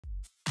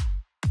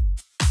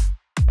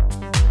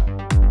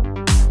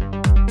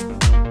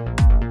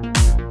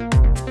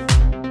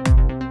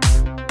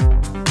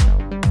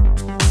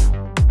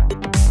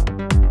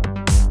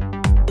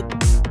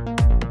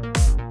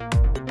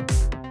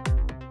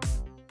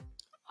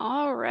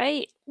All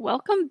right,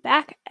 welcome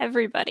back,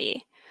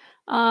 everybody.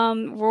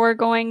 We're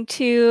going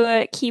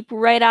to keep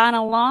right on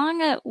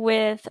along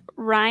with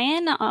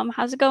Ryan.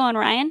 How's it going,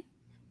 Ryan?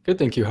 Good,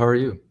 thank you. How are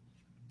you?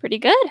 Pretty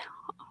good.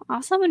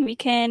 Awesome, and we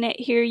can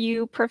hear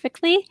you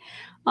perfectly.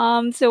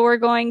 So we're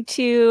going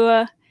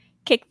to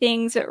kick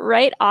things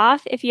right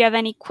off. If you have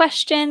any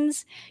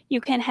questions,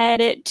 you can head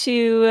it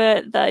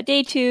to the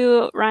Day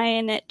 2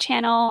 Ryan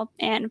channel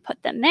and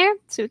put them there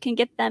so we can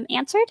get them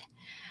answered.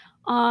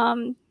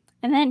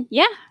 And then,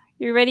 yeah,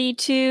 you're ready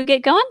to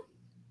get going?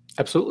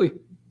 Absolutely.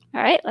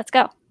 All right, let's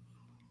go.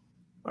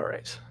 All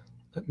right.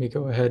 Let me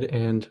go ahead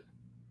and.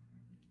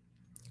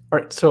 All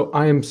right. So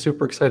I am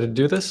super excited to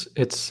do this.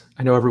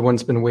 I know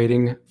everyone's been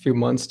waiting a few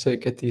months to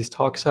get these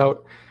talks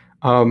out.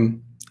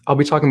 I'll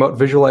be talking about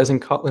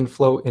visualizing Kotlin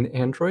Flow in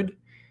Android.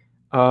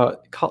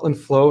 Kotlin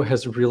Flow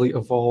has really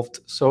evolved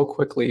so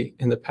quickly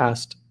over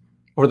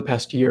the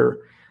past year.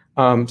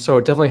 So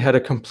it definitely had to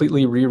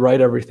completely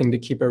rewrite everything to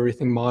keep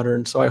everything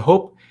modern. So I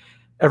hope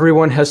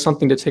everyone has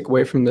something to take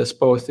away from this,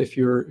 both if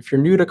you're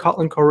new to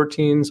Kotlin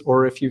coroutines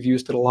or if you've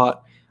used it a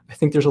lot. I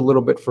think there's a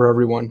little bit for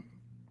everyone.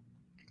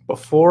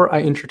 Before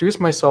I introduce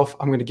myself,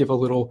 I'm going to give a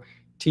little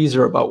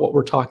teaser about what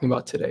we're talking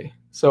about today.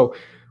 So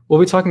we'll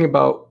be talking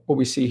about what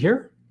we see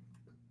here.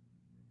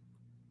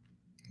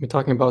 We'll be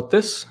talking about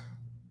this.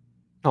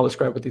 I'll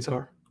describe what these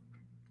are.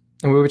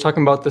 And we'll be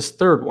talking about this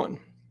third one.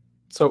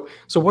 So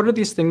what are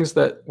these things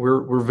that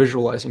we're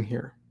visualizing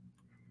here?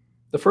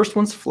 The first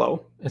one's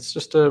flow. It's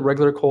just a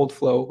regular cold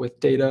flow with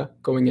data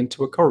going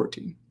into a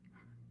coroutine.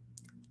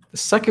 The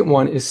second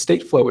one is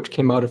state flow, which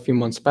came out a few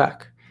months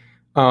back.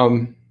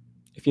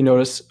 If you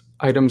notice,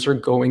 items are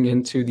going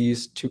into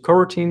these two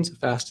coroutines, a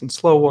fast and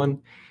slow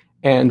one,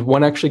 and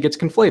one actually gets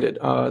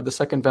conflated. The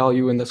second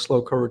value in the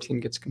slow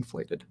coroutine gets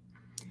conflated.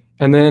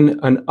 And then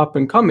an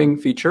up-and-coming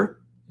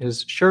feature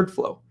is shared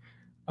flow.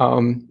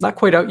 Not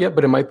quite out yet,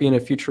 but it might be in a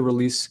future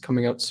release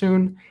coming out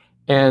soon.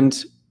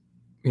 And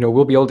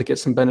we'll be able to get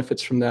some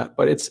benefits from that,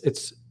 but it's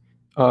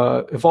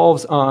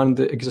evolves on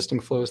the existing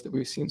flows that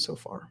we've seen so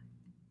far.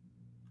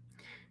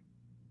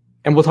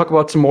 And we'll talk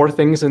about some more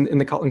things in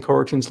the Kotlin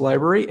coroutines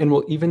library, and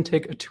we'll even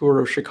take a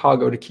tour of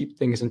Chicago to keep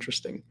things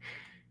interesting.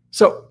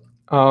 So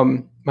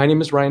my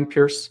name is Ryan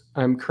Pierce.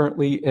 I'm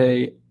currently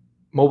a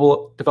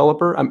mobile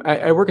developer.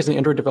 I work as an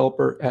Android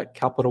developer at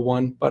Capital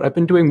One, but I've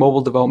been doing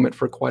mobile development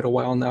for quite a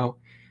while now.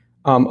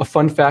 A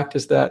fun fact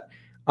is that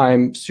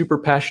I'm super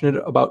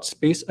passionate about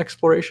space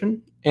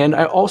exploration, and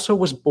I also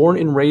was born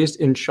and raised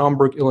in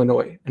Schaumburg,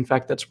 Illinois. In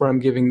fact, that's where I'm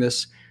giving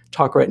this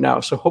talk right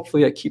now. So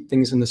hopefully I keep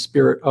things in the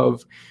spirit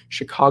of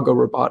Chicago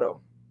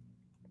Roboto.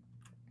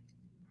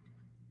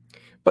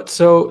 But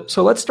so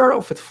let's start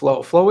off with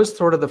flow. Flow is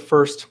sort of the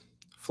first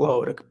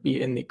flow to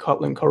be in the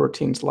Kotlin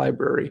coroutines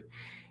library.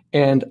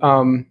 And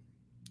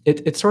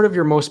it's sort of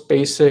your most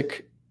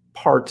basic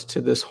part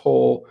to this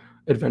whole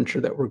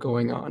adventure that we're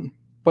going on.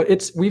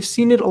 But we've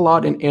seen it a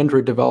lot in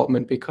Android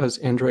development because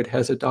Android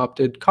has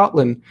adopted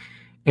Kotlin.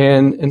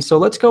 And so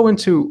let's go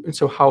into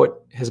how it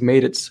has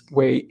made its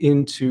way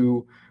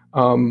into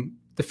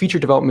the feature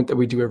development that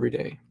we do every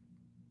day.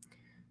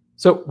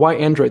 So why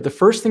Android? The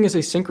first thing is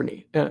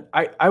asynchrony.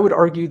 I would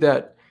argue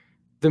that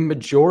the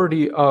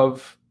majority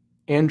of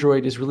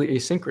Android is really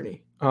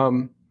asynchrony,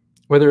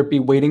 whether it be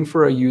waiting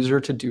for a user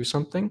to do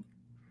something,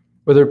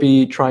 whether it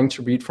be trying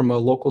to read from a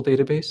local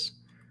database,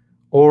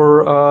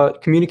 or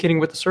communicating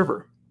with the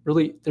server.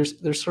 Really,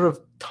 there's sort of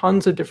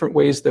tons of different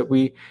ways that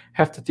we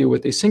have to deal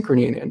with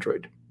asynchrony in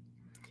Android.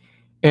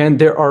 And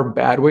there are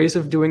bad ways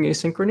of doing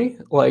asynchrony,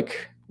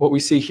 like what we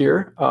see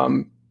here.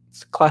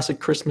 It's a classic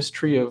Christmas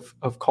tree of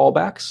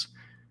callbacks.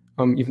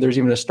 There's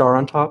even a star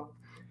on top.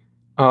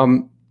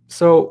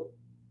 So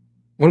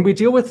when we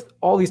deal with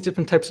all these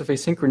different types of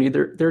asynchrony,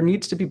 there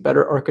needs to be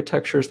better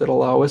architectures that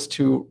allow us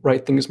to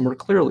write things more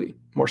clearly,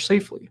 more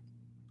safely.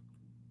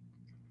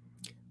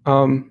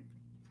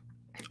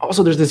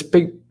 Also,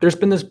 there's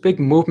been this big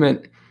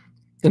movement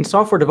in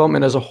software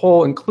development as a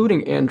whole,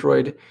 including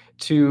Android,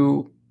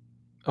 to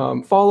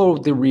follow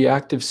the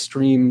reactive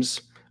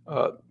streams,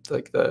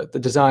 like the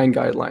design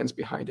guidelines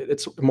behind it.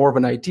 It's more of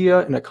an idea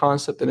and a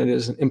concept than it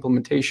is an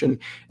implementation.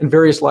 And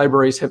various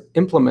libraries have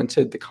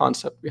implemented the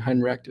concept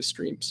behind reactive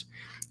streams.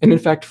 And in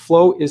fact,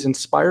 Flow is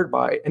inspired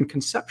by and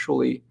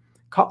conceptually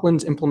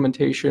Kotlin's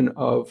implementation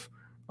of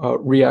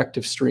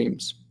reactive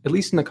streams, at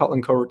least in the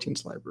Kotlin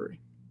coroutines library.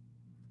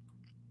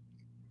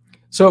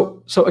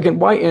 So again,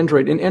 why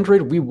Android? In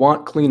Android, we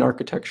want clean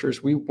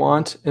architectures. We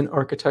want an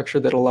architecture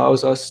that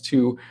allows us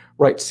to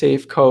write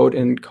safe code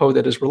and code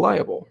that is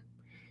reliable.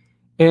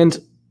 And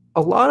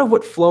a lot of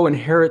what Flow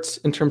inherits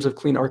in terms of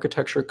clean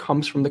architecture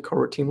comes from the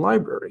coroutine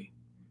library.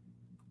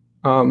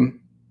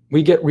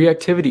 We get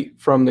reactivity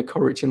from the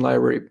coroutine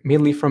library,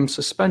 mainly from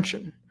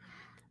suspension.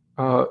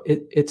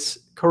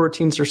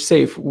 Coroutines are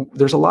safe.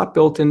 There's a lot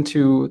built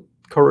into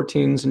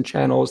coroutines and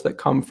channels that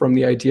come from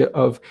the idea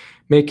of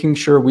making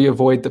sure we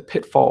avoid the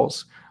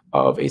pitfalls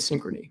of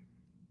asynchrony.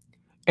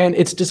 And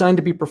it's designed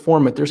to be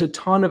performant. There's a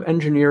ton of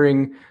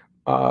engineering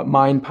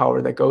mind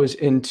power that goes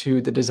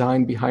into the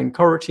design behind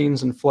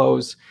coroutines and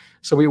flows.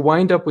 So we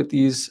wind up with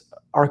these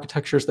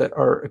architectures that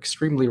are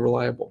extremely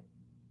reliable.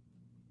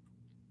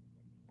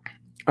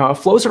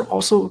 Flows are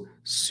also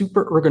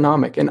super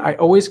ergonomic, and I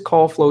always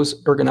call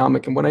flows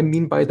ergonomic. And what I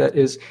mean by that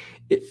is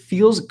it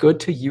feels good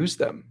to use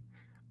them.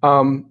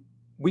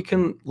 We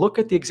can look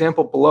at the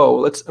example below.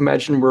 Let's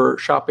imagine we're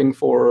shopping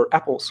for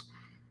apples.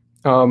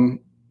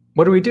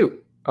 What do?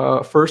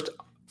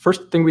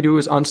 First thing we do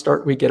is on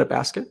start, we get a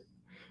basket.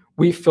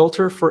 We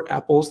filter for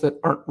apples that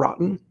aren't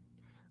rotten.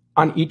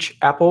 On each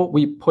apple,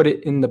 we put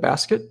it in the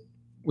basket.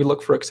 We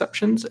look for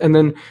exceptions, and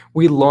then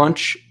we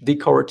launch the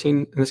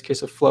coroutine, in this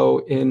case a flow,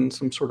 in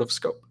some sort of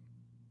scope.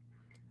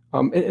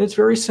 And it's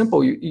very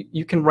simple.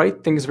 You can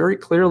write things very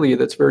clearly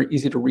that's very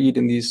easy to read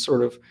in these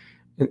sort of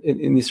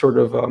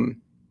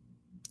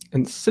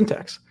in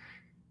syntax.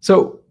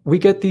 So we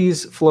get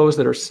these flows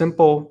that are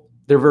simple.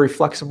 They're very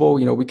flexible.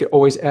 We could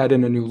always add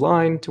in a new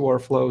line to our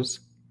flows.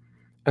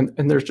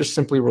 And they're just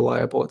simply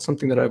reliable. It's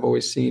something that I've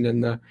always seen in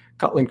the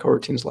Kotlin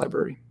coroutines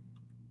library.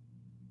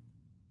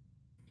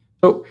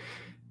 So,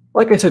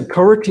 like I said,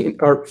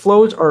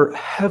 flows are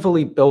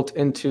heavily built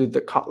into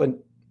the Kotlin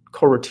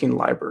coroutine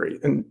library.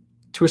 And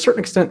to a certain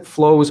extent,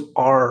 flows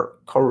are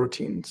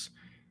coroutines.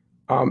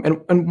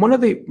 And one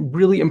of the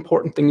really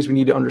important things we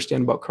need to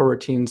understand about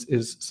coroutines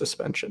is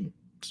suspension.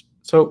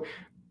 So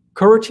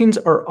coroutines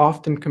are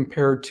often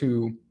compared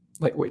to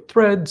lightweight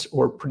threads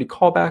or pretty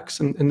callbacks,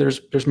 and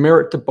there's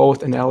merit to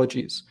both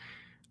analogies.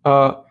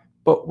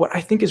 But what I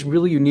think is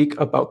really unique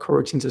about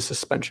coroutines is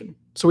suspension.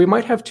 So we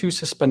might have two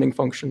suspending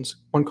functions,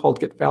 one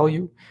called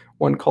getValue,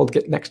 one called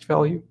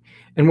getNextValue.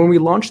 And when we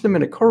launch them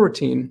in a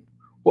coroutine,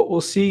 what we'll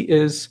see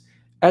is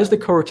as the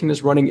coroutine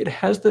is running, it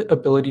has the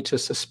ability to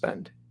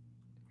suspend.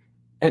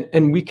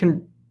 And we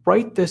can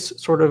write this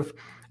sort of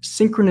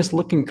synchronous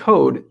looking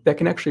code that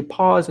can actually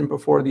pause and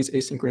perform these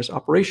asynchronous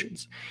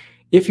operations.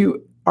 If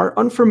you are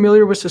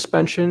unfamiliar with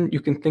suspension, you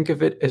can think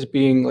of it as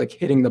being like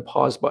hitting the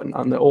pause button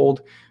on the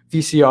old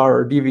VCR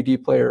or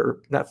DVD player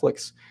or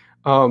Netflix.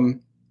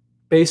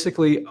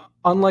 Basically,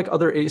 unlike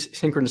other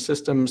asynchronous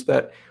systems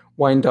that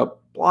wind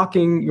up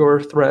blocking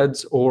your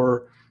threads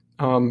or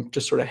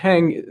just sort of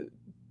hang,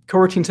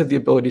 coroutines have the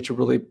ability to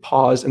really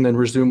pause and then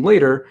resume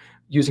later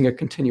using a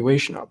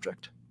continuation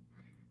object.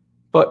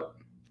 But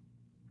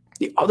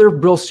the other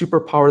real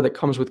superpower that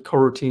comes with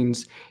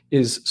coroutines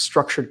is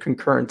structured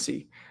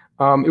concurrency.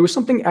 It was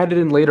something added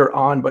in later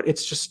on, but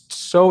it's just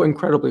so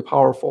incredibly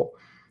powerful.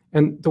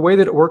 And the way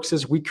that it works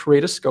is we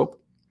create a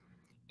scope.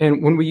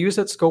 And when we use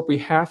that scope, we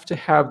have to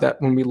have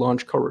that when we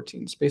launch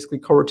coroutines. Basically,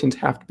 coroutines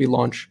have to be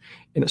launched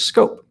in a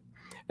scope.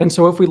 And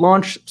so if we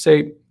launch,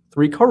 say,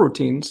 3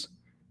 coroutines,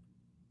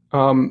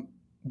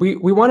 we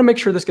want to make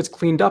sure this gets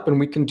cleaned up, and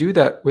we can do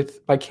that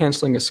by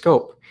canceling a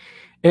scope.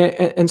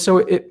 And so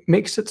it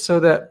makes it so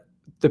that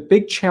the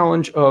big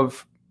challenge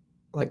of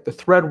like the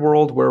thread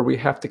world where we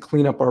have to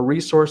clean up our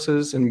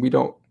resources and we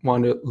don't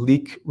want to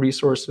leak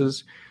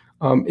resources,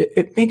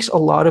 it makes a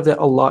lot of that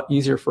a lot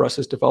easier for us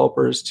as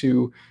developers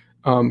to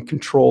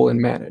control and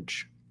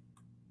manage.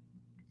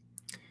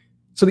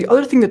 So the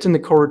other thing that's in the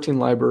coroutine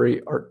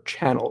library are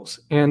channels.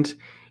 And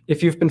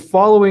if you've been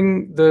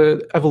following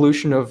the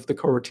evolution of the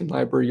coroutine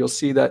library, you'll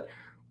see that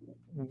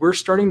we're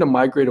starting to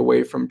migrate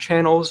away from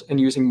channels and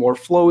using more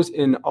flows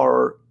in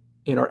our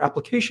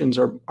applications,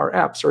 our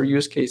apps, our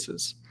use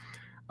cases.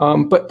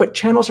 But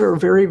channels are a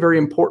very, very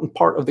important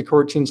part of the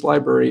coroutines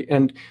library,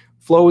 and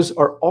flows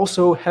are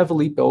also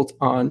heavily built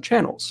on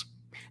channels.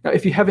 Now,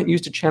 if you haven't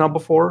used a channel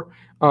before,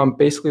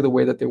 basically the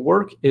way that they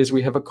work is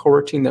we have a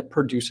coroutine that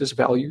produces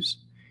values.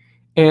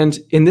 And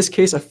in this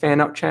case, a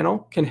fan-out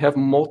channel can have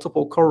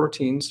multiple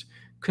coroutines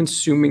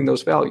consuming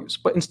those values.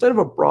 But instead of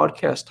a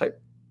broadcast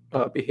type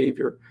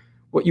behavior,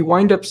 what you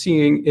wind up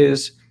seeing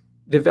is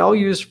the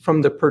values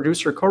from the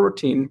producer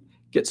coroutine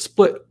get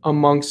split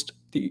amongst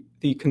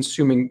the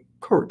consuming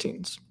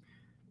coroutines.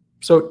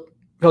 So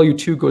value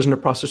 2 goes into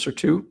processor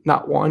 2,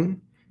 not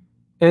 1.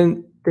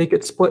 And they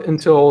get split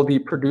until the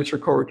producer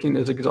coroutine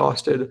is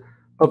exhausted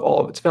of all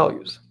of its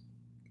values.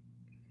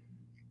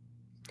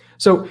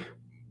 So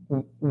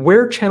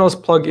where channels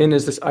plug in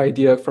is this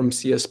idea from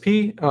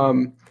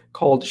CSP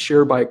called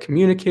share by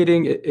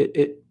communicating.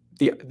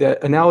 The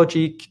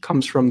analogy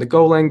comes from the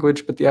Go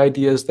language, but the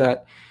idea is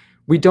that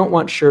we don't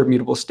want shared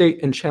mutable state,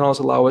 and channels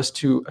allow us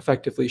to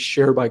effectively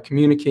share by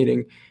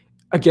communicating.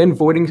 Again,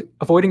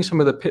 avoiding some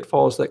of the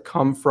pitfalls that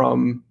come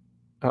from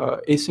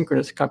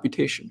asynchronous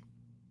computation.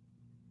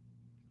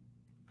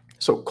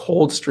 So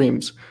cold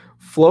streams.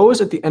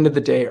 Flows at the end of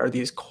the day are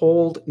these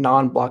cold,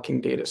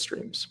 non-blocking data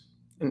streams.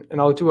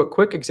 And I'll do a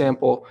quick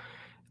example.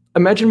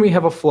 Imagine we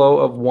have a flow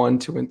of 1,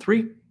 2, and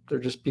 3. They're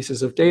just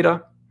pieces of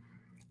data.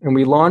 And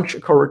we launch a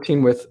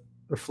coroutine with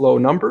the flow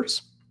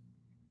numbers.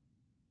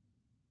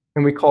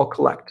 And we call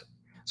collect.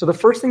 So the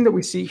first thing that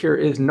we see here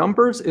is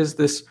numbers is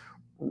this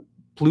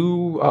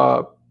blue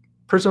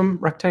prism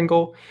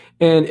rectangle,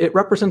 and it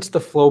represents the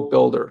flow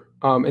builder.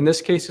 In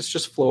this case, it's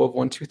just flow of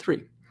 1, 2,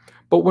 3.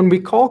 But when we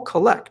call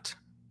collect,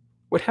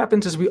 what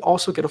happens is we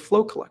also get a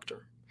flow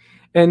collector.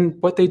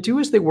 And what they do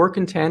is they work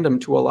in tandem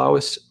to allow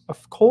us a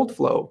cold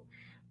flow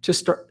to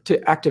start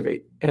to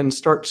activate and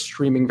start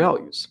streaming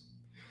values.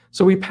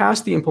 So we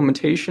pass the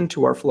implementation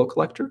to our flow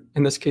collector,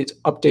 in this case,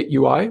 update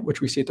UI, which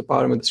we see at the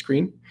bottom of the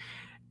screen.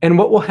 And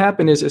what will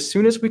happen is as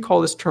soon as we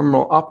call this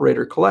terminal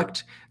operator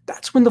collect,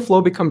 that's when the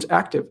flow becomes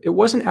active. It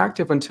wasn't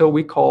active until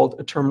we called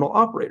a terminal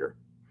operator.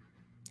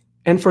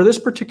 And for this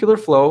particular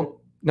flow,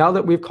 now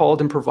that we've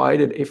called and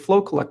provided a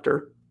flow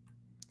collector,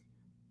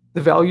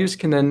 the values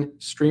can then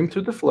stream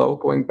through the flow,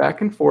 going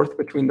back and forth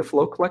between the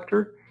flow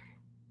collector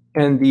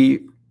and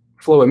the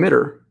flow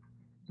emitter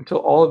until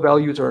all the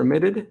values are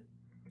emitted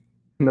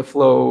and the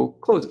flow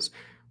closes.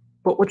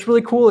 But what's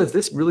really cool is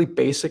this really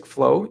basic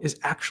flow is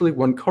actually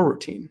one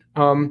coroutine.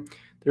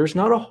 There's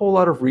not a whole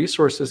lot of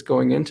resources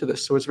going into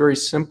this, so it's very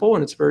simple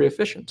and it's very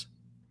efficient.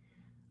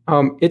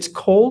 It's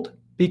cold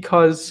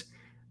because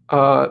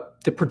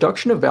the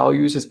production of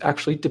values is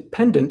actually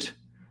dependent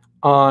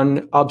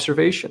on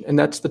observation, and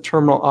that's the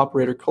terminal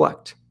operator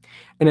collect.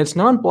 And it's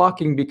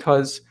non-blocking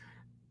because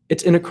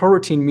it's in a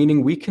coroutine,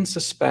 meaning we can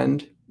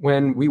suspend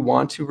when we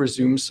want to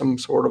resume some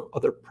sort of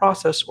other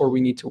process or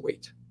we need to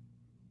wait.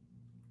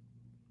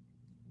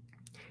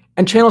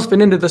 And channels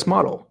fit into this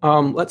model.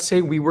 Let's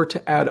say we were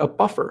to add a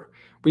buffer.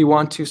 We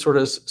want to sort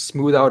of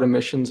smooth out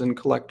emissions and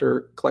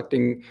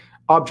collecting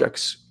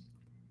objects.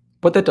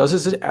 What that does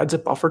is it adds a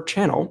buffer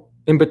channel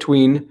in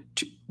between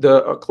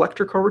the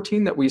collector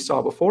coroutine that we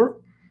saw before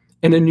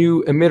and a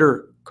new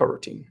emitter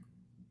coroutine.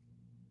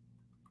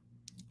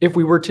 If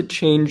we were to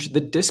change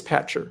the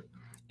dispatcher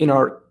in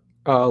our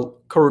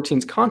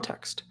coroutine's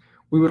context,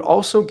 we would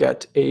also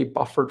get a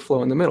buffered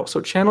flow in the middle. So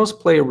channels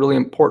play a really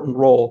important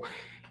role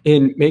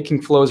in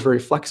making flows very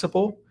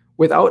flexible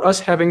without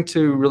us having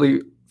to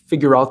really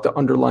figure out the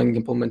underlying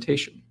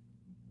implementation.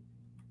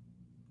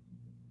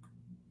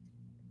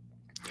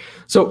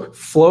 So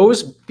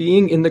flows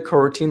being in the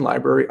coroutine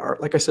library are,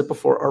 like I said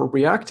before, are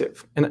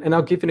reactive. And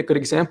I'll give you a good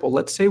example.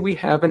 Let's say we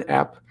have an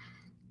app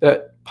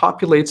that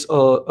populates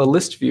a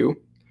list view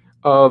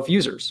of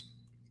users.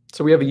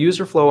 So we have a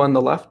user flow on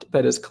the left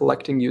that is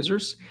collecting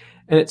users,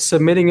 and it's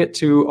submitting it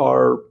to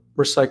our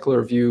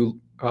recycler view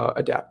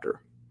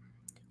adapter.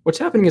 What's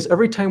happening is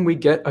every time we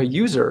get a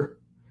user,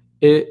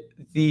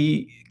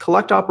 the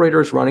collect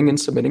operator is running and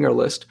submitting our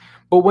list,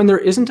 but when there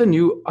isn't a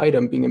new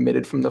item being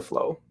emitted from the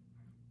flow,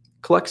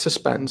 collect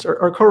suspends, or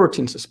our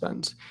coroutine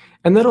suspends.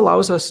 And that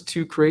allows us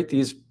to create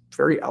these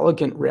very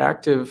elegant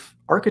reactive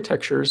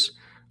architectures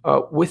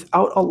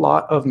without a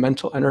lot of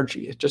mental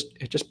energy. It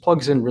just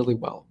plugs in really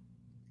well.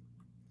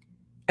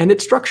 And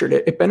it's structured.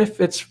 It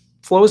benefits,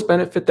 flows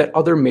benefit that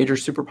other major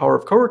superpower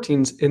of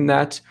coroutines in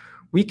that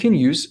we can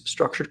use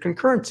structured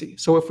concurrency.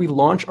 So if we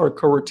launch our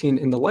coroutine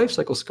in the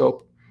lifecycle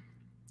scope,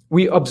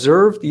 we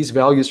observe these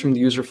values from the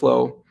user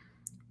flow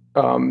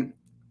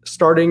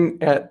starting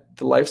at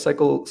the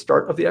lifecycle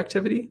start of the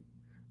activity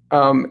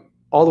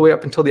all the way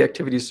up until the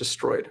activity is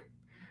destroyed,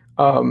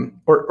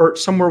 or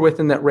somewhere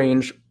within that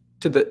range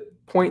to the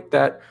point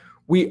that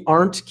we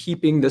aren't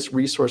keeping this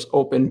resource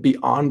open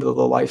beyond the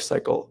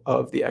lifecycle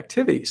of the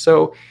activity.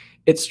 So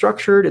it's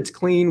structured, it's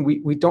clean.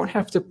 We don't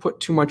have to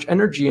put too much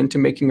energy into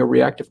making a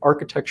reactive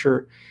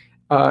architecture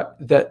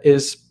that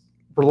is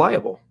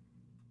reliable.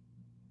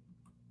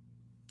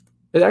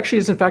 It actually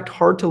is, in fact,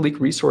 hard to leak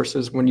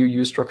resources when you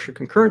use structured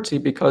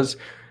concurrency because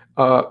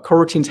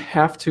coroutines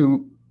have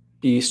to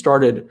be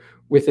started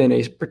within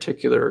a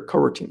particular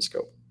coroutine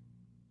scope.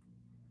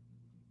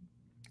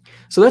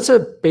 So that's a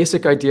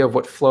basic idea of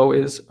what flow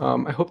is.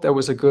 I hope that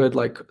was a good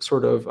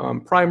sort of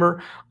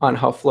primer on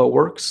how flow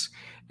works.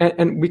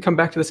 And we come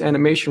back to this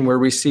animation where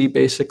we see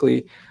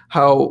basically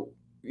how,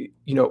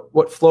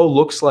 what flow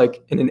looks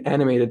like in an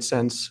animated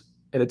sense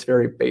at its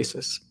very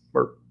basis.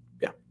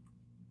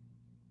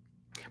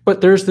 But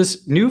there's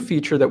this new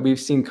feature that we've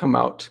seen come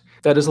out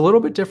that is a little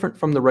bit different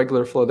from the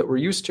regular flow that we're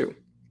used to.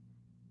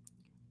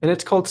 And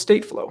it's called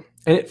state flow.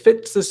 And it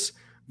fits this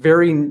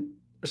very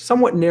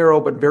somewhat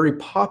narrow but very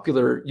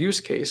popular use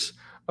case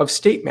of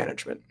state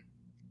management.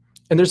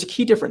 And there's a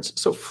key difference.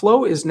 So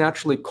flow is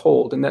naturally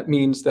cold, and that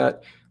means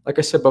that, like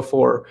I said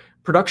before,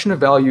 production of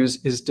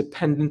values is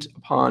dependent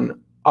upon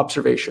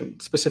observation,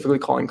 specifically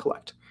calling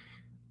collect.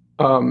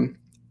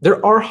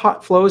 There are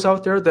hot flows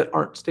out there that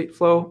aren't state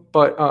flow,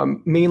 but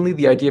mainly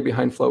the idea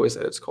behind flow is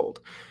that it's cold.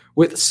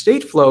 With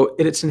state flow,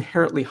 it's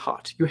inherently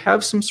hot. You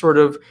have some sort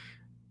of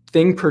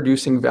thing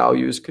producing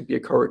values, could be a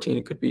coroutine,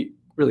 it could be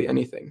really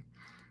anything.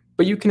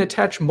 But you can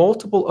attach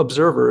multiple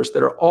observers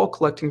that are all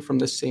collecting from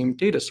the same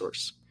data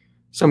source.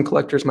 Some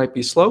collectors might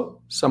be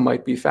slow, some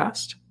might be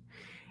fast.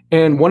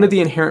 And one of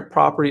the inherent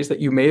properties that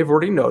you may have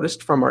already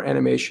noticed from our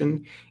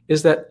animation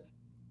is that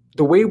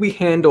the way we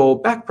handle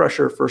back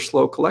pressure for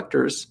slow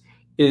collectors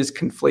is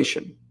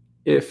conflation.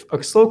 If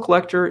a slow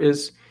collector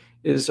is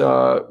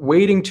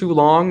waiting too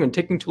long and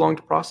taking too long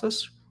to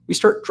process, we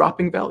start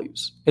dropping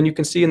values. And you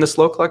can see in the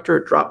slow collector,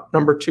 it dropped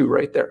number 2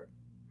 right there.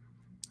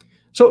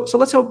 So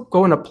let's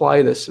go and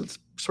apply this and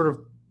sort of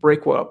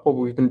break up what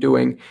we've been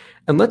doing.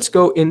 And let's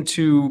go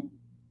into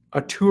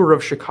a tour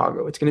of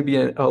Chicago. It's going to be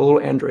a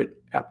little Android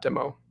app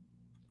demo.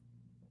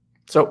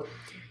 So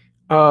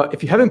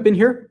if you haven't been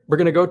here, we're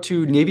going to go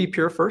to Navy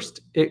Pier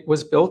first. It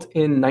was built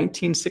in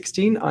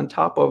 1916 on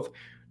top of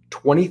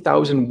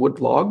 20,000 wood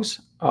logs.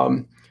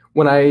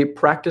 When I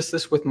practiced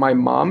this with my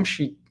mom,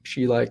 she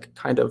like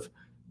kind of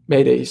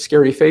made a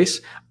scary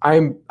face.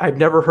 I've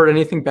never heard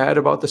anything bad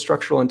about the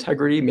structural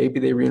integrity. Maybe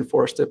they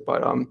reinforced it,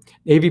 but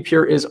Navy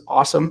Pier is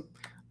awesome.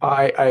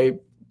 I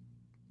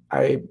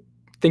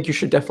think you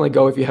should definitely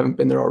go if you haven't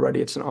been there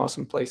already. It's an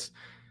awesome place.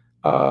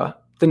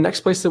 The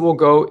next place that we'll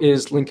go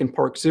is Lincoln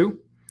Park Zoo.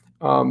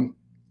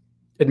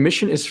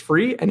 Admission is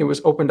free, and it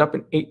was opened up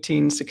in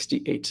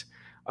 1868.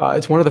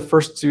 It's one of the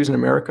first zoos in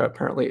America,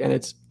 apparently, and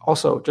it's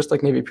also, just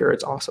like Navy Pier,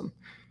 it's awesome.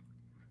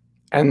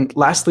 And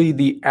lastly,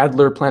 the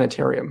Adler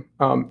Planetarium.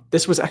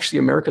 This was actually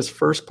America's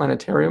first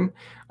planetarium.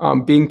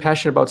 Being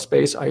passionate about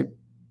space, I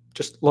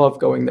just love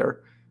going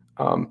there.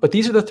 But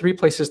these are the 3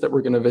 places that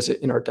we're going to visit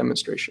in our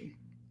demonstration.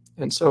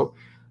 And so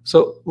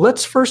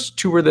let's first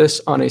tour this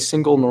on a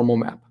single normal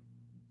map.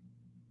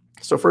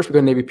 So first we go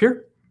to Navy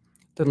Pier,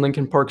 then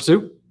Lincoln Park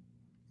Zoo,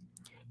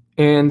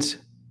 and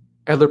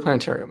Adler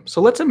Planetarium.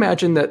 So let's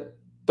imagine that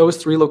those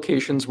 3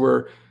 locations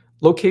were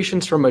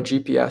locations from a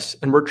GPS,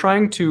 and we're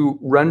trying to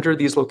render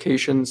these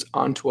locations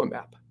onto a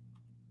map.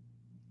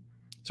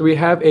 So we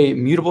have a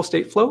mutable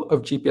state flow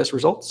of GPS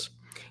results.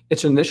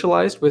 It's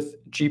initialized with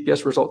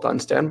GPS result on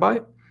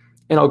standby,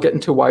 and I'll get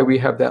into why we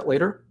have that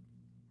later.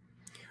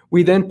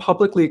 We then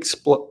publicly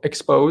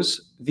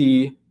expose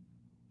the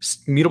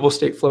mutable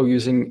state flow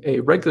using a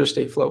regular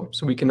state flow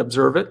so we can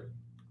observe it.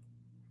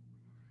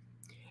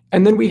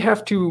 And then we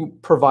have to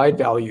provide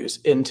values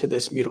into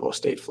this mutable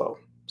state flow.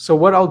 So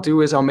what I'll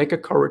do is I'll make a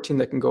coroutine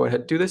that can go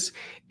ahead and do this.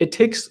 It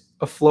takes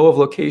a flow of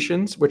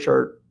locations, which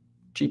are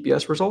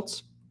GPS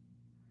results.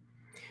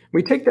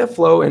 We take that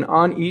flow, and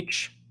on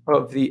each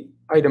of the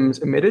items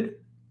emitted,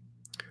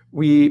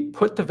 we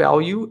put the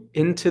value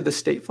into the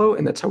state flow,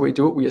 and that's how we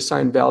do it. We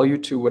assign value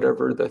to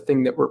whatever the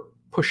thing that we're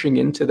pushing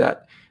into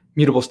that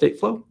mutable state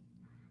flow,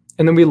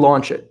 and then we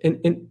launch it.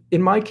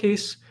 In my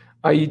case,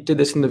 I did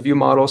this in the view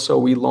model, so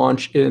we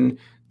launch in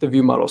the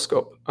view model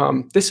scope.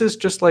 This is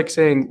just like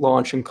saying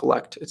launch and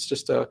collect. It's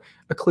just a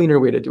cleaner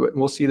way to do it, and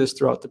we'll see this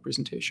throughout the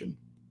presentation.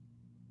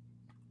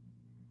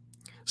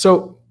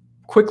 So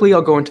quickly,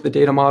 I'll go into the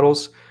data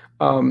models.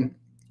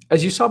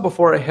 As you saw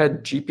before, I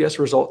had GPS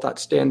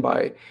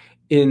result.standby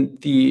in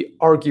the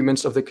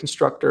arguments of the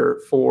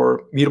constructor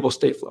for mutable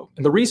state flow.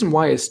 And the reason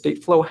why is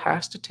state flow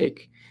has to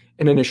take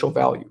an initial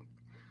value.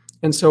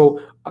 And so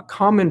a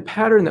common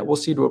pattern that we'll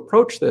see to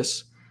approach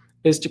this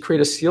is to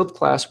create a sealed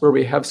class where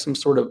we have some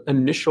sort of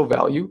initial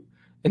value,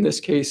 in this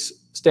case,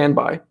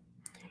 standby.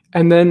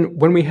 And then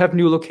when we have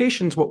new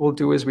locations, what we'll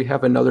do is we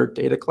have another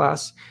data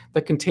class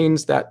that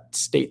contains that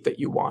state that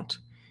you want.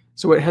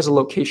 So it has a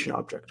location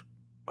object.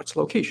 What's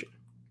location?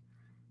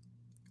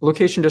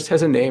 Location just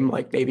has a name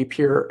like Navy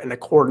Pier and a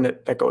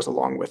coordinate that goes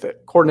along with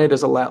it. Coordinate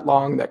is a lat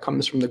long that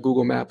comes from the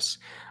Google Maps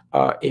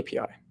API.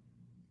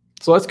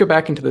 So let's go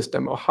back into this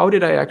demo. How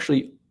did I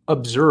actually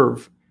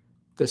observe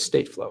the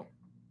state flow?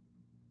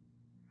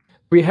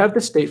 We have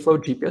the state flow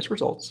GPS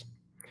results.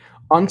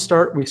 On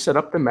start, we set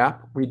up the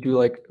map. We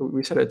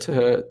set it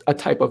to a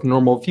type of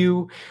normal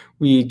view.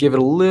 We give it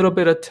a little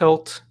bit of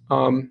tilt.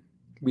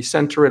 We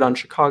center it on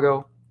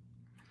Chicago.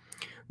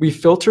 We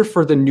filter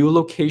for the new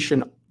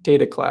location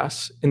data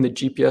class in the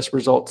GPS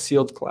result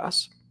sealed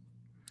class.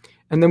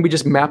 And then we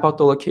just map out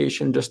the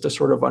location just to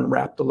sort of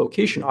unwrap the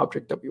location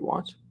object that we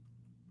want.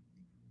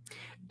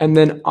 And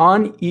then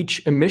on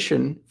each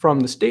emission from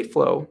the state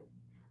flow,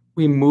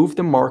 we move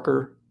the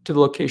marker to the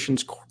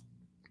location's,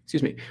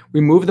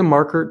 we move the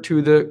marker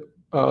to the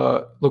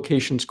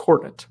location's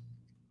coordinate.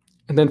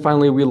 And then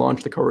finally, we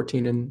launch the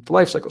coroutine in the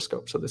lifecycle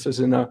scope. So this is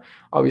in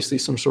obviously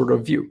some sort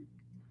of view.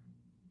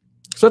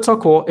 So that's all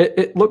cool.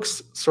 It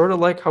looks sort of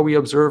like how we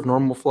observe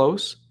normal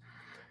flows.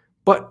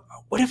 But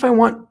what if I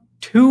want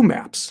 2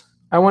 maps?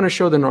 I want to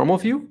show the normal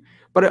view,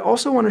 but I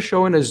also want to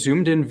show in a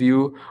zoomed in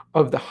view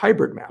of the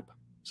hybrid map.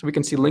 So we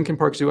can see Lincoln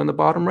Park Zoo on the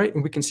bottom right,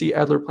 and we can see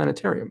Adler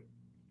Planetarium.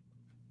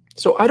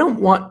 So I don't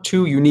want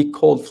 2 unique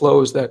cold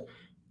flows that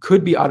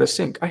could be out of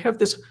sync. I have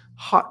this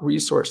hot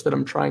resource that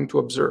I'm trying to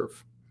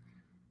observe.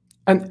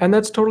 And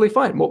that's totally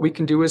fine. What we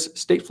can do is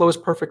state flow is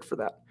perfect for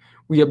that.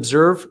 We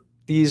observe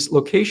these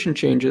location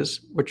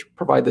changes, which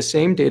provide the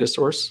same data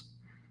source,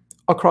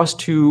 across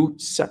 2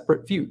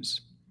 separate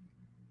views.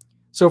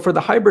 So for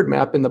the hybrid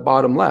map in the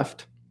bottom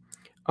left,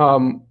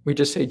 we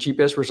just say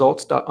GPS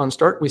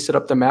results.onStart. We set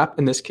up the map.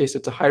 In this case,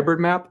 it's a hybrid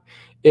map.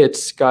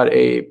 It's got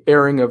a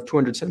bearing of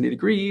 270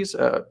 degrees,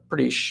 a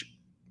pretty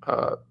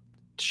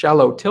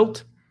shallow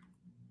tilt.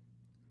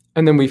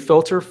 And then we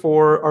filter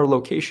for our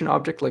location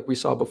object like we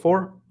saw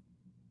before.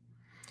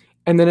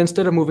 And then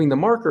instead of moving the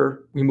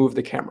marker, we move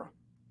the camera.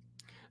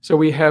 So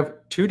we have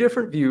 2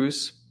 different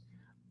views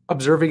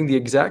observing the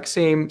exact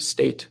same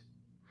state,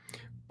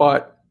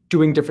 but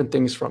doing different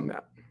things from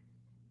that.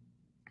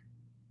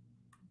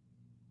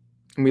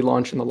 And we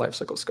launch in the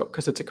lifecycle scope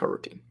because it's a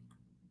coroutine.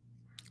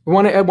 We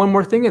want to add one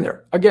more thing in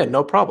there. Again,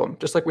 no problem,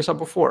 just like we saw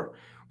before.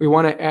 We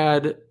want to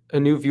add a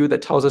new view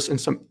that tells us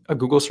in a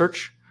Google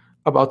search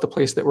about the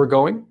place that we're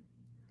going.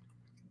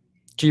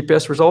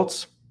 GPS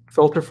results,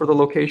 filter for the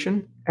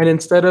location, and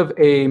instead of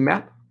a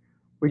map,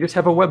 we just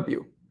have a web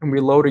view, and we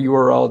load a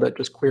URL that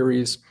just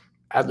queries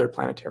Adler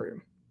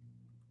Planetarium.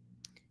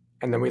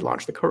 And then we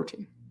launch the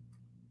coroutine.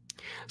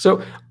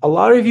 So a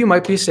lot of you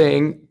might be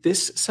saying,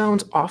 this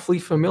sounds awfully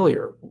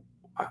familiar.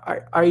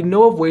 I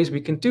know of ways we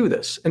can do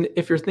this. And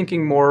if you're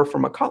thinking more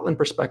from a Kotlin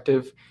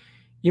perspective,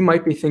 you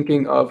might be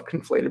thinking of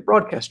conflated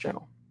broadcast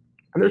channel.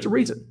 And there's a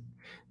reason.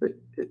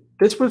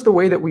 This was the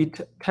way that we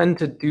tend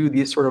to do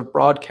these sort of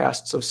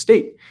broadcasts of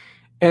state.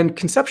 And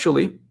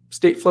conceptually,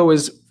 Stateflow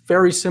is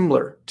very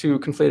similar to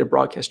conflated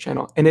broadcast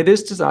channel, and it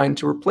is designed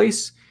to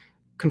replace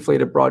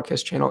conflated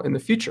broadcast channel in the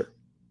future.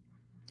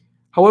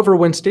 However,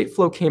 when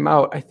Stateflow came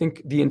out, I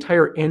think the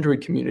entire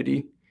Android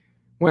community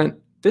went,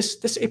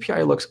 this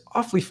API looks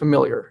awfully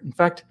familiar. In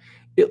fact,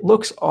 it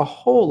looks a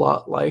whole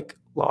lot like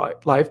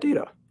live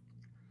data.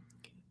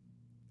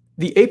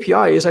 The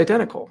API is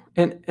identical.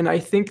 And I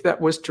think that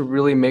was to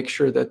really make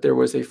sure that there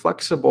was a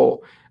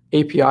flexible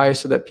API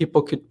so that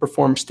people could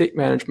perform state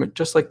management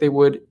just like they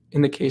would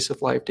in the case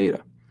of live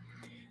data.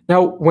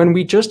 Now, when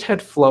we just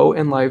had Flow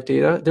and live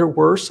data, there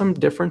were some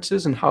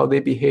differences in how they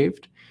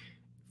behaved.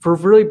 For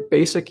really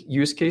basic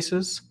use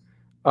cases,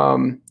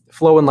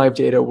 Flow and live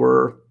data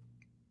were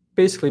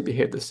basically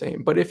behaved the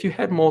same. But if you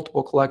had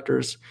multiple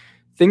collectors,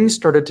 things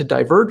started to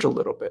diverge a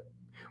little bit.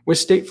 With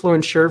Stateflow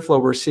and shared flow,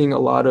 we're seeing a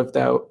lot of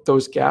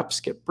those gaps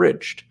get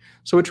bridged.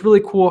 So it's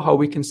really cool how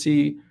we can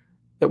see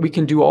that we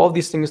can do all of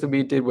these things that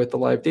we did with the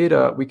live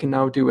data, we can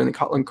now do in the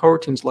Kotlin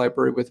coroutines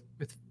library with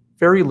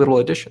very little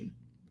addition.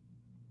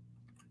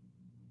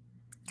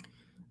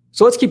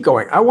 So let's keep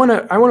going. I want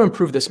to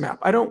improve this map.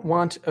 I don't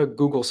want a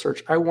Google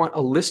search. I want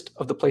a list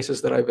of the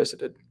places that I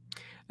visited.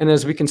 And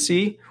as we can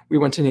see, we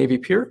went to Navy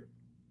Pier.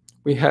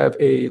 We have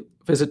a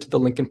visit to the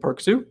Lincoln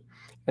Park Zoo,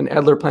 and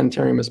Adler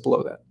Planetarium is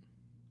below that.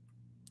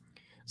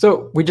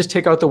 So we just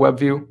take out the web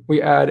view.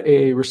 We add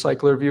a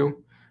recycler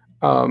view.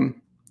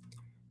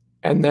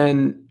 And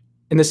then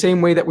in the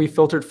same way that we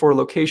filtered for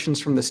locations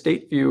from the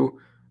state view,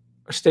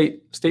 or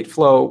state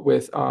flow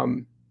with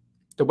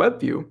the web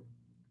view,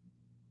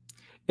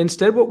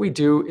 instead what we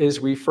do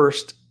is we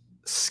first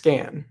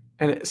scan.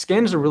 And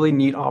scan is a really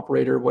neat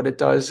operator. What it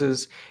does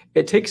is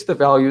it takes the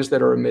values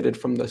that are emitted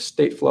from the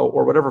state flow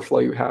or whatever flow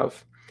you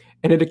have,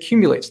 and it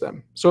accumulates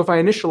them. So if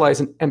I initialize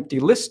an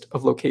empty list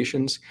of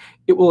locations,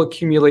 it will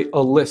accumulate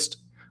a list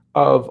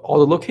of all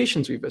the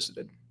locations we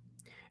visited.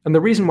 And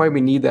the reason why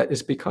we need that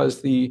is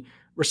because the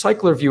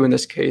recycler view in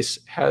this case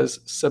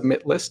has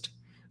submit list.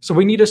 So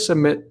we need to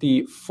submit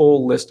the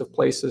full list of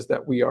places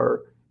that we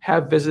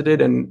have visited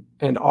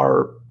and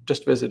are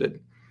just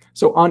visited.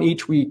 So on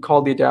each, we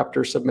call the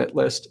adapter submit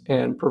list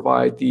and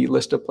provide the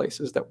list of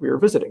places that we are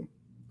visiting.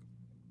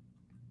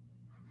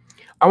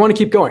 I want to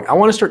keep going. I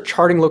want to start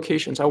charting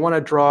locations. I want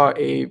to draw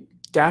a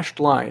dashed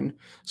line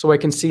so I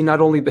can see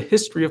not only the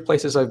history of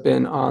places I've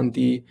been on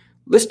the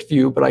list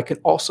view, but I can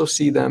also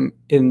see them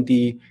in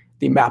the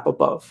map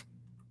above.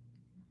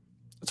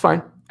 That's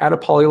fine. Add a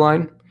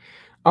polyline.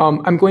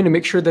 I'm going to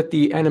make sure that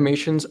the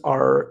animations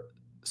are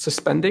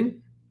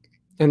suspending.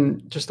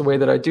 And just the way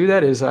that I do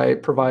that is I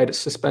provide a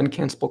suspend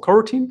cancelable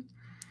coroutine.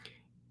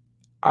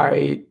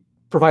 I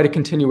provide a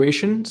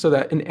continuation so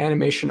that in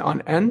animation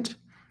on end,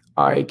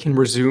 I can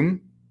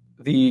resume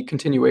the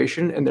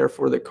continuation and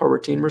therefore the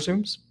coroutine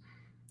resumes.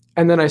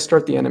 And then I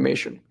start the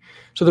animation.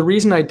 So the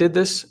reason I did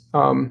this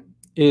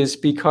is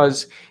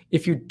because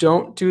if you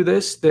don't do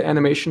this, the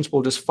animations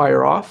will just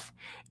fire off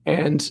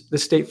and the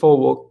stateful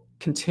will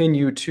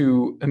continue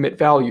to emit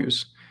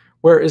values.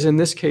 Whereas in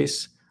this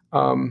case,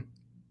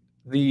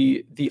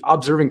 the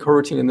observing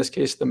coroutine, in this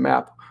case, the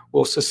map,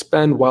 will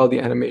suspend while the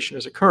animation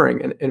is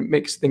occurring, and it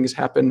makes things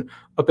happen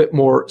a bit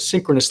more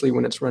synchronously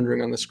when it's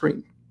rendering on the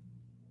screen.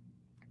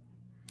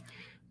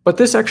 But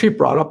this actually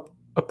brought up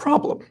a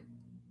problem.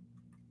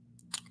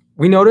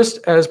 We noticed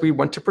as we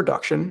went to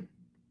production,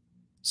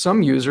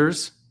 some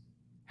users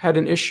had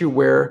an issue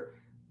where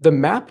the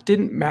map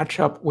didn't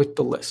match up with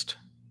the list.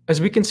 As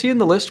we can see in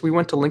the list, we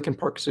went to Lincoln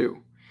Park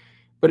Zoo.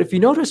 But if you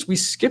notice, we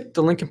skipped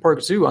the Lincoln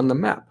Park Zoo on the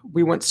map.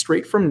 We went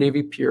straight from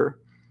Navy Pier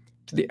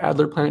to the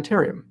Adler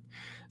Planetarium.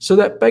 So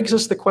that begs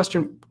us the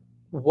question,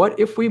 what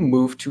if we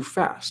move too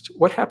fast?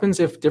 What happens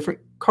if different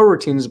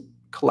coroutines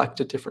collect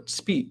at different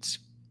speeds?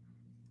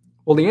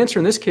 Well, the answer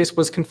in this case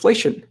was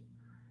conflation.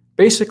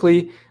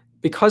 Basically,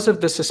 because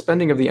of the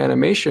suspending of the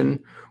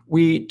animation,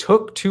 we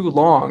took too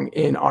long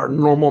in our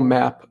normal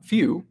map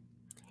view,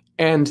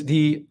 and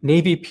the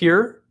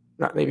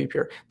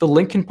the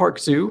Lincoln Park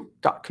Zoo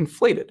got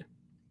conflated.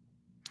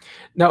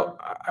 Now,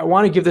 I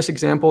want to give this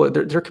example.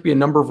 There could be a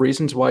number of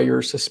reasons why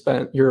your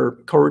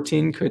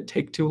coroutine could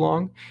take too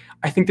long.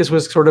 I think this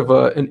was sort of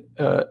a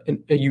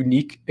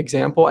unique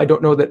example. I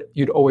don't know that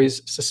you'd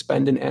always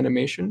suspend an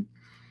animation,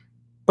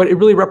 but it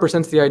really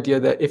represents the idea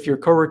that if your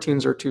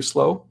coroutines are too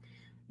slow,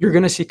 you're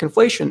going to see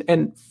conflation.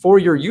 And for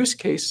your use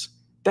case,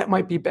 that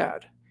might be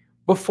bad.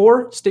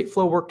 Before,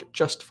 Stateflow worked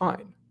just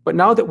fine. But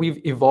now that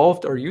we've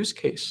evolved our use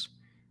case,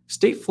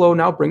 State flow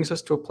now brings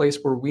us to a place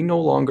where we no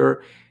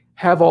longer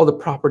have all the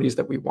properties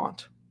that we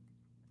want.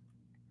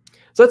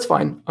 So that's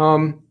fine.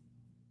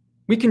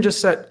 We can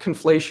just set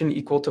conflation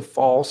equal to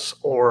false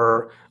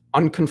or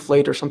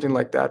unconflate or something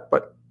like that.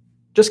 But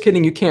just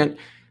kidding, you can't.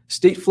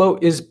 State flow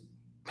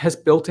has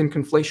built-in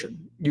conflation.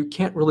 You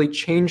can't really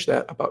change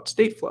that about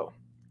state flow.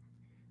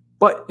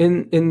 But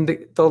in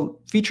the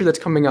feature that's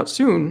coming out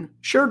soon,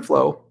 shared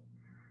flow,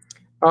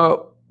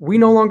 we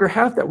no longer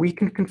have that. We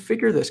can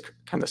configure this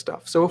kind of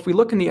stuff. So if we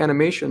look in the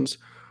animations,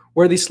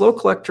 where the slow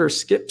collector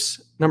skips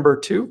number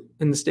 2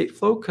 in the state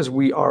flow because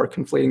we are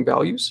conflating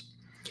values,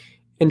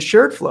 in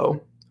shared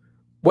flow,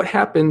 what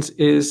happens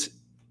is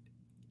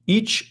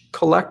each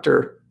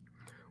collector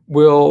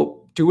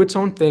will do its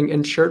own thing,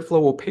 and shared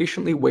flow will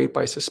patiently wait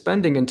by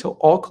suspending until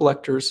all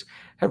collectors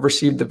have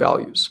received the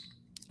values.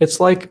 It's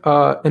like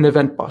an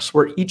event bus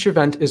where each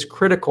event is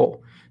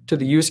critical to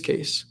the use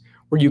case,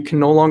 where you can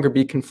no longer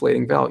be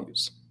conflating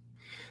values.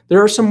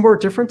 There are some more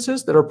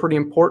differences that are pretty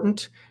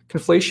important.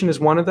 Conflation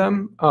is one of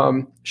them.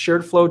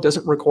 Shared flow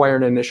doesn't require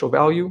an initial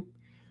value.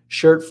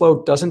 Shared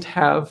flow doesn't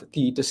have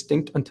the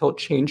distinct until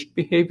changed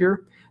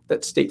behavior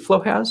that state flow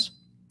has.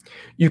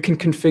 You can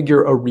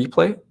configure a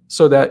replay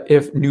so that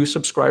if new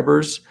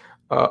subscribers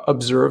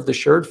observe the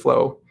shared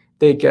flow,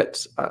 they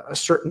get a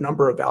certain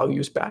number of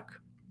values back.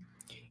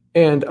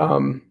 And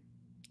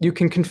you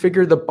can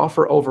configure the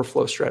buffer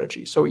overflow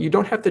strategy. So you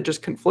don't have to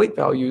just conflate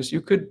values.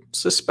 You could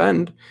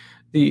suspend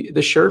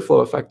the shared flow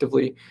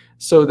effectively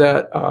so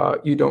that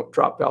you don't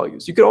drop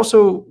values. You could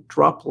also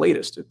drop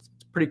latest. It's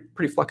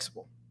pretty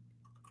flexible.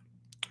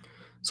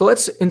 So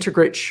let's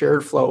integrate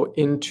shared flow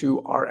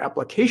into our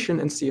application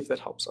and see if that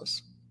helps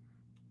us.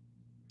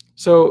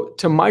 So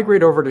to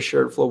migrate over to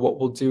shared flow, what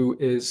we'll do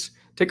is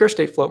take our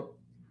state flow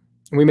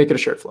and we make it a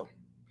shared flow.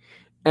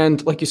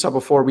 And like you saw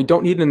before, we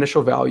don't need an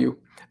initial value.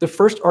 The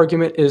first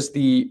argument is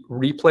the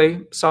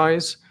replay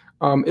size.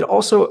 It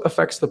also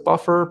affects the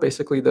buffer.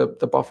 Basically, the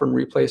buffer and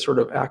replay sort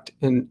of act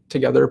in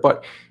together,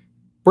 but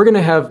we're going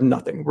to have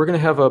nothing. We're going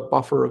to have a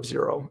buffer of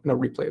 0 and a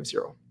replay of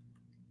 0.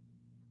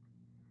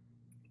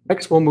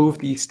 Next, we'll move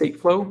the state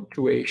flow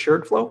to a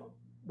shared flow.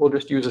 We'll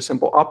just use a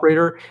simple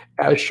operator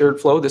as shared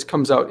flow. This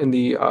comes out in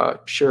the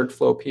shared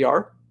flow PR.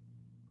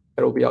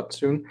 That'll be out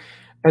soon.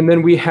 And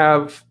then we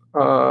have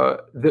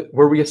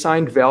where we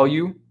assigned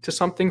value to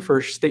something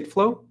for state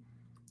flow,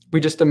 we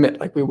just emit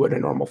like we would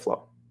in normal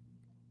flow.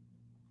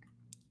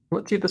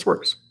 Let's see if this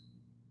works.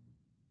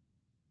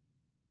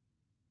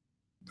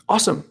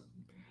 Awesome.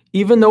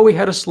 Even though we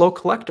had a slow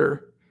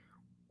collector,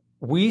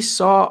 we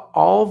saw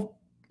all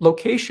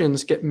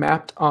locations get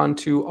mapped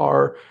onto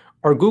our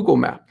Google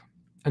map.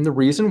 And the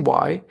reason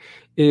why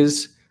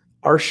is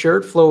our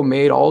shared flow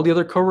made all the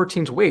other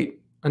coroutines wait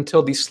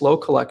until the slow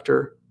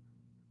collector,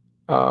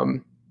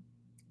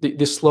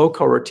 the slow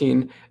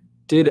coroutine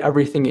did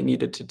everything it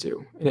needed to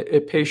do.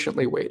 It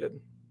patiently waited.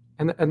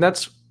 And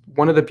that's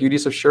one of the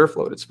beauties of shared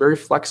flow. It's very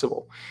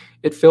flexible.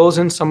 It fills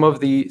in some of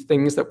the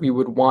things that we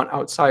would want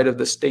outside of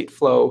the state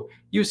flow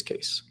use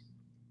case.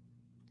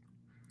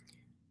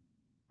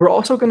 We're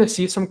also going to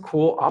see some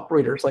cool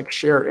operators like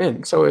share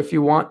in. So if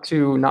you want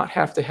to not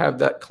have to have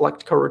that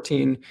collect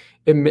coroutine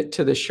emit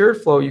to the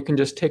shared flow, you can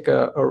just take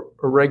a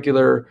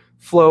regular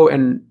flow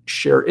and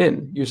share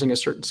in using a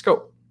certain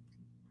scope.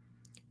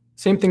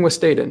 Same thing with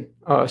state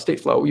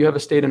flow. You have a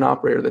state in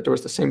operator that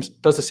does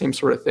the same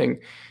sort of thing.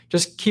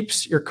 Just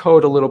keeps your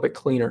code a little bit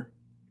cleaner.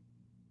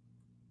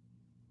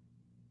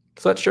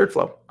 So that's shared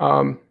flow.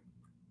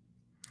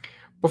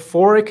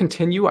 Before I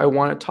continue, I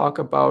want to talk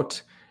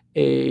about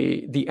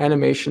the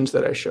animations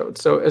that I showed.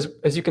 So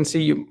as you can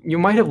see, you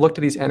might have looked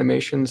at these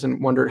animations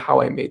and wondered how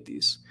I made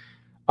these.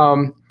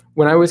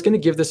 When I was going to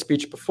give this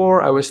speech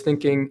before, I was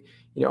thinking,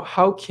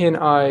 how can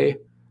I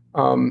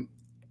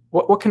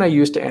what can I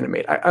use to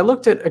animate? I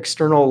looked at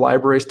external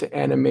libraries to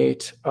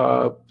animate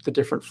the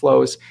different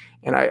flows,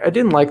 and I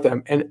didn't like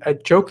them. And a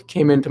joke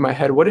came into my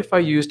head. What if I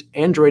used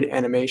Android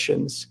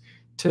animations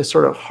to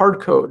sort of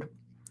hard code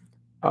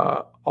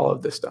all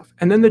of this stuff?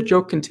 And then the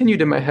joke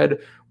continued in my head.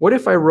 What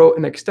if I wrote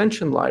an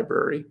extension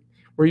library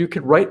where you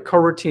could write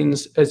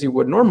coroutines as you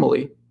would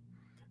normally,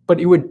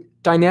 but it would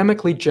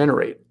dynamically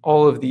generate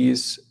all of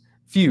these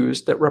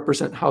views that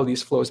represent how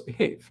these flows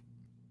behave?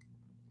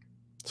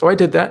 So I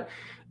did that.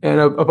 And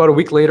about a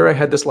week later, I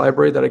had this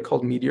library that I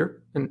called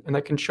Meteor. And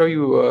I can show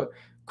you a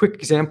quick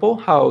example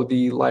how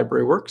the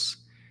library works.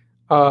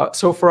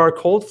 So for our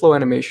cold flow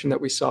animation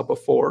that we saw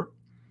before,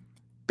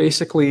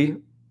 basically,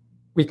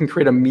 we can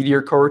create a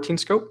Meteor coroutine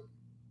scope.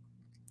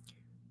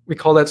 We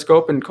call that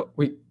scope, and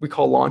we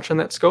call launch on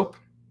that scope.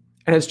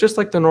 And it's just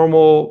like the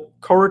normal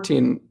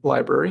coroutine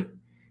library.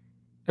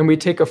 And we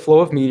take a flow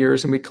of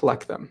meteors and we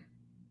collect them.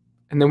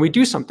 And then we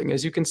do something.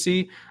 As you can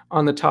see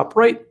on the top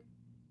right,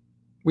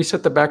 we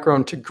set the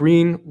background to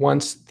green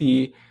once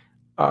the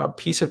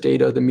piece of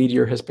data, the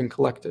meteor, has been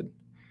collected.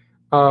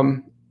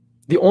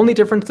 The only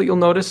difference that you'll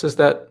notice is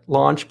that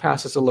launch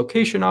passes a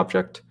location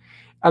object,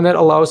 and that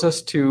allows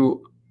us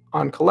to,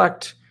 on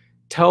collect,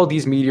 tell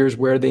these meteors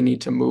where they need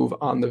to move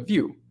on the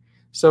view.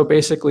 So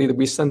basically,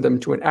 we send them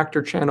to an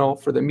actor channel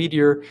for the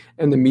meteor,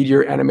 and the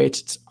meteor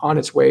animates on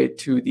its way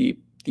to the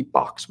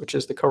box, which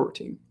is the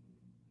coroutine.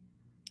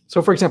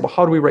 So for example,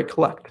 how do we write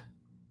collect?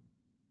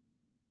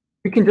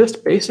 We can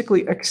just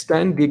basically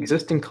extend the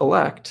existing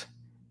collect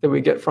that we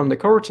get from the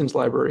coroutines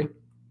library.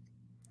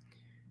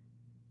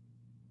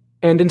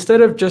 And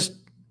instead of just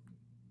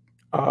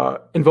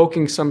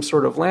invoking some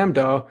sort of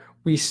lambda,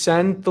 we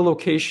send the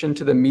location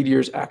to the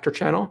meteor's actor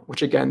channel,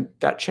 which again,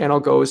 that channel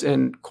goes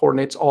and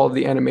coordinates all of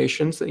the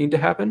animations that need to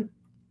happen.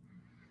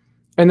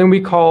 And then we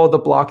call the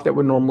block that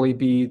would normally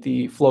be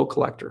the flow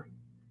collector.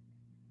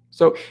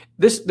 So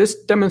this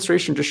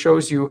demonstration just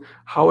shows you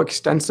how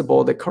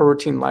extensible the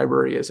coroutine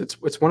library is.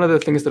 It's one of the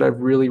things that I've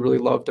really, really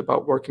loved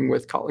about working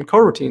with Kotlin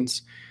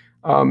coroutines.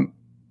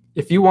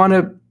 If you want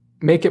to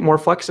make it more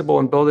flexible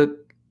and build it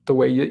the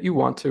way that you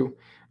want to,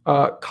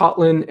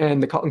 Kotlin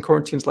and the Kotlin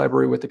coroutines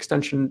library with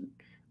extension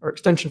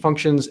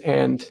functions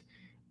and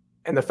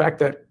the fact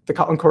that the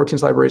Kotlin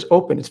coroutines library is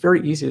open, it's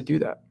very easy to do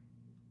that.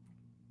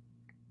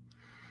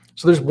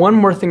 So there's one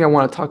more thing I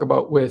want to talk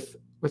about with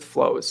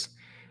flows,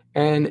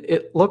 and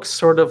it looks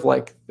sort of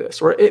like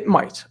this, or it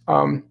might,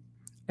 and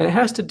it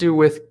has to do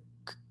with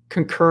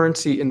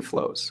concurrency in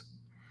flows.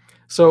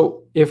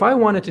 So if I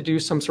wanted to do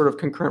some sort of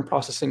concurrent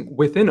processing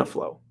within a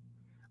flow,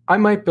 I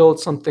might build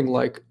something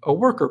like a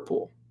worker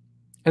pool.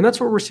 And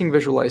that's what we're seeing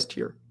visualized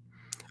here.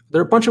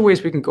 There are a bunch of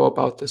ways we can go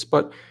about this,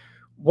 but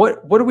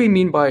what do we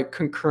mean by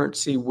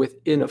concurrency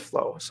within a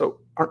flow? So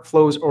aren't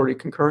flows already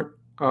concurrent?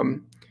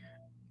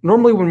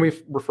 Normally when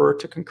we refer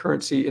to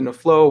concurrency in a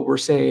flow, we're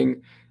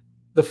saying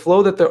the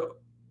flow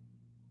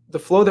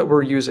that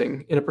we're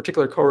using in a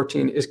particular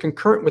coroutine is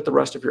concurrent with the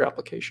rest of your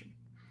application.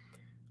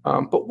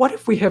 But what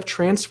if we have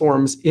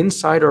transforms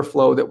inside our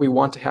flow that we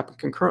want to happen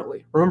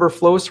concurrently? Remember,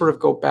 flows sort of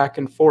go back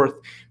and forth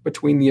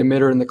between the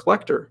emitter and the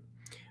collector.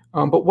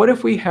 But what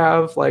if we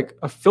have like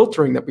a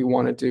filtering that we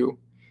want to do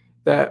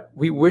that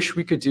we wish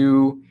we could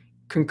do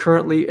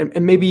concurrently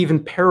and maybe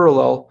even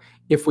parallel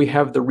if we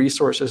have the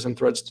resources and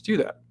threads to do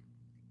that?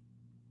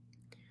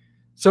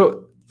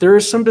 So there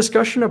is some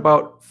discussion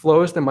about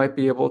flows that might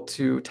be able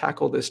to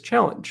tackle this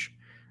challenge.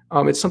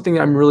 It's something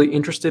I'm really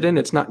interested in.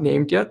 It's not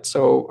named yet,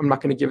 so I'm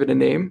not going to give it a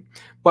name,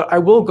 but I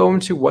will go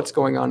into what's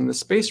going on in the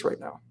space right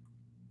now.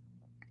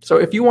 So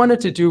if you wanted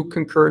to do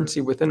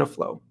concurrency within a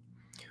flow,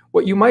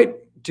 what you might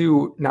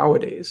do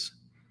nowadays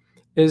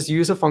is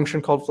use a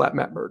function called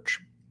flatMapMerge.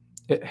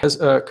 It has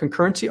a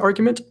concurrency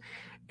argument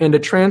and a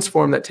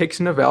transform that takes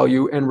in a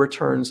value and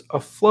returns a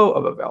flow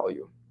of a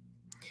value.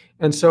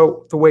 And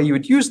so the way you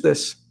would use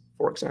this,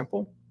 for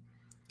example,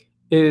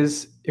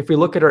 is if we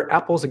look at our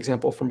apples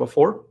example from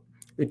before,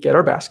 we'd get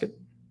our basket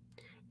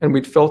and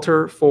we'd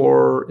filter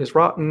for is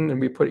rotten and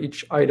we put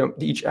each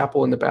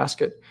apple in the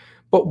basket.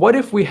 But what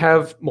if we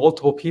have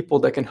multiple people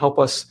that can help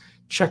us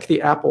check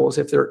the apples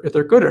if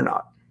they're good or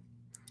not?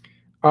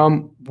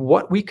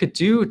 What we could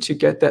do to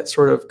get that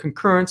sort of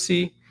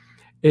concurrency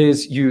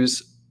is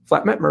use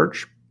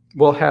flatMapMerge.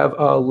 We'll have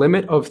a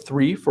limit of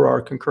 3 for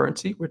our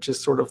concurrency, which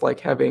is sort of like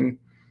having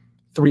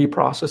 3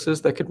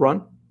 processes that could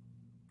run.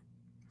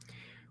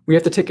 We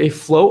have to take a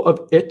flow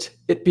of it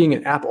being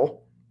an apple,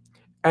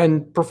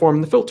 and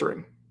perform the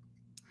filtering.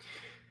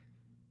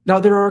 Now,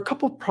 there are a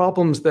couple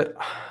problems that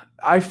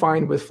I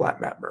find with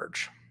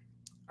flatMapMerge.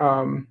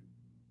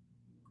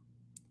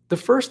 The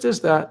first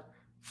is that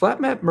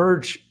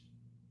flatMapMerge,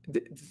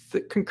 the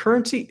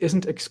concurrency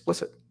isn't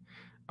explicit.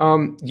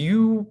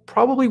 You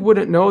probably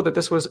wouldn't know that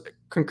this was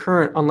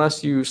concurrent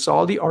unless you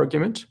saw the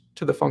argument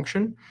to the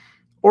function,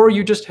 or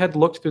you just had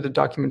looked through the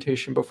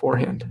documentation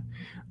beforehand.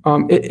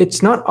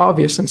 It's not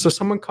obvious, and so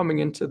someone coming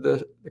into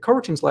the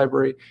coroutines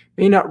library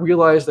may not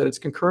realize that it's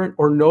concurrent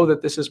or know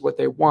that this is what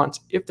they want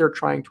if they're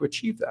trying to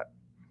achieve that.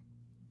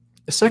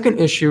 The second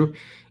issue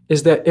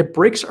is that it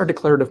breaks our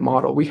declarative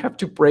model. We have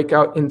to break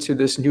out into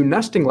this new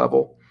nesting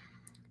level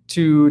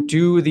to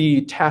do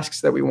the tasks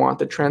that we want,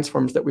 the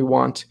transforms that we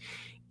want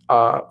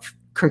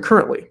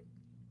concurrently.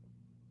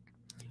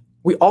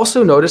 We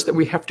also notice that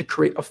we have to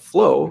create a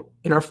flow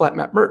in our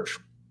flatMapMerge.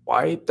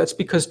 Why? That's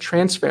because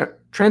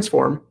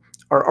transform,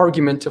 our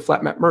argument to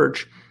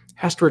flatMapMerge,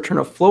 has to return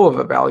a flow of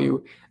a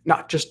value,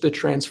 not just the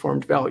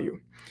transformed value.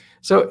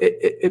 So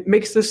it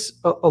makes this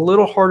a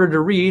little harder to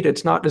read.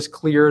 It's not as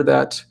clear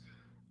that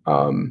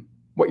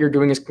what you're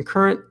doing is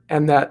concurrent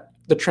and that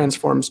the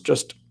transform's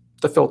just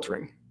the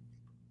filtering.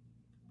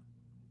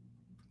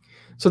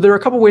 So there are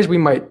a couple ways we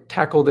might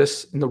tackle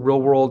this in the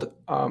real world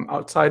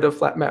outside of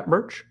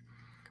flatMapMerge.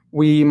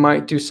 We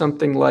might do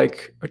something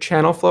like a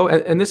channel flow,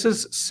 and this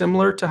is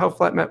similar to how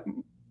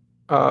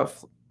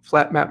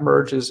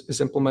flatMapMerge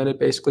is implemented.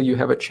 Basically, you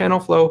have a channel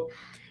flow.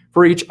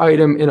 For each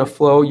item in a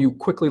flow, you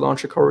quickly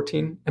launch a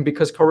coroutine, and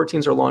because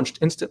coroutines are launched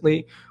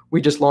instantly,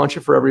 we just launch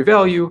it for every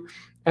value,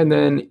 and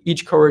then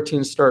each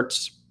coroutine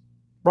starts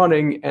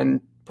running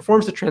and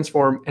performs the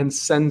transform and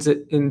sends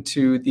it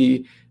into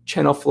the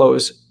channel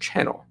flow's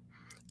channel.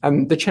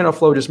 And the channel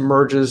flow just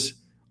merges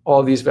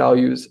all these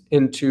values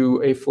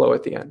into a flow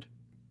at the end.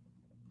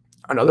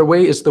 Another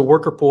way is the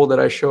worker pool that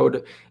I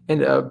showed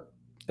in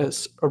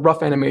a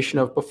rough animation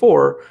of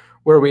before,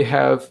 where we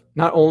have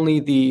not only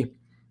the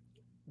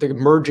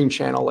merging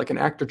channel like an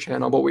actor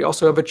channel, but we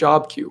also have a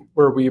job queue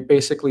where we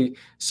basically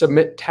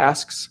submit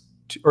tasks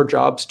or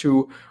jobs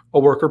to a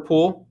worker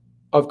pool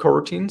of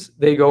coroutines.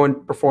 They go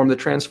and perform the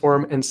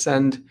transform and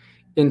send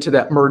into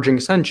that merging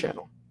send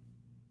channel.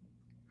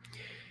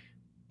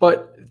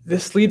 But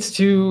this leads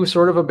to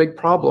sort of a big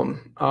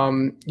problem.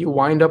 You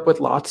wind up with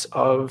lots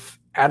of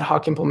ad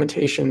hoc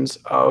implementations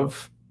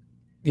of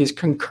these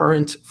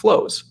concurrent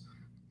flows.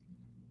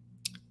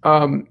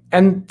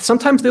 And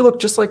sometimes they look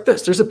just like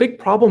this. There's a big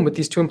problem with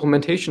these two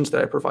implementations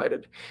that I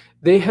provided.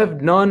 They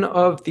have none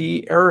of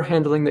the error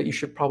handling that you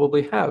should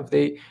probably have.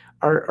 They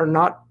are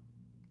not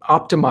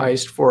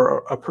optimized for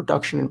a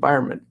production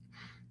environment.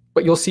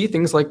 But you'll see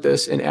things like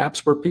this in apps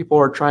where people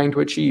are trying to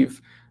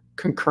achieve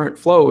concurrent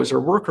flows or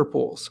worker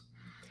pools.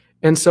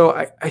 And so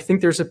I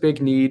think there's a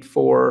big need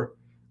for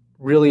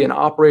really an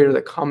operator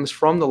that comes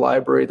from the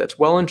library that's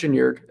well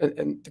engineered.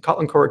 And the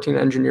Kotlin coroutine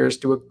engineers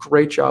do a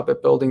great job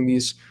at building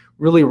these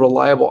really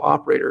reliable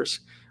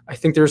operators. I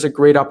think there's a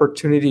great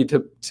opportunity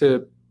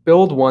to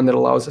build one that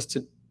allows us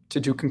to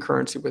do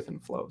concurrency within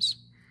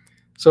flows.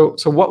 So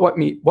what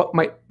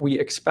might we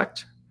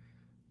expect?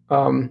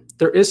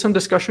 There is some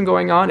discussion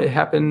going on. It's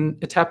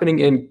happening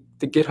in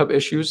the GitHub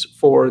issues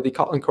for the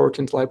Kotlin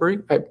coroutines library.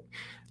 I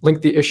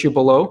linked the issue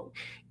below.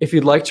 If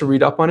you'd like to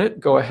read up on it,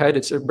 go ahead.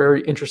 It's a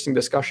very interesting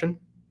discussion.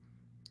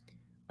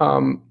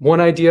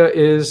 One idea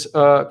is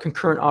a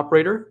concurrent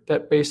operator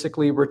that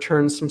basically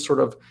returns some sort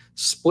of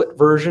split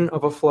version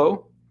of a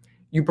flow.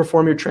 You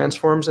perform your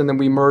transforms, and then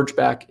we merge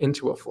back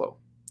into a flow.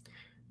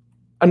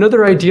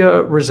 Another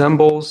idea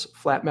resembles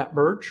flat map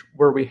merge,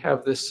 where we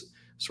have this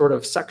sort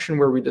of section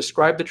where we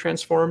describe the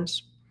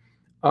transforms,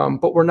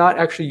 but we're not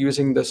actually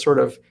using the sort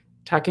of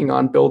tacking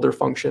on builder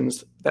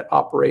functions that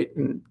operate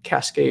and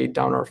cascade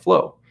down our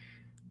flow.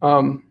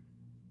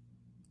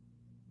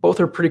 Both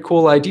are pretty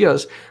cool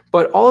ideas,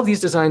 but all of these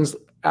designs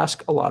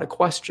ask a lot of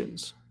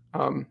questions.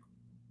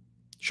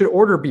 Should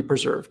order be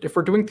preserved? If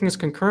we're doing things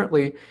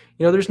concurrently,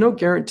 there's no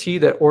guarantee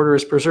that order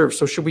is preserved.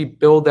 So should we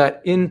build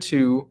that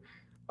into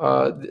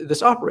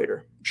this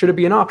operator? Should it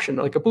be an option,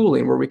 like a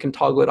Boolean, where we can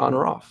toggle it on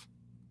or off?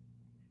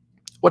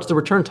 What's the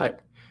return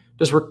type?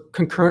 Does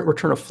concurrent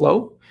return a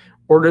flow,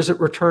 or does it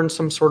return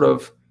some sort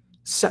of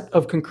set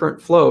of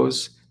concurrent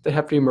flows that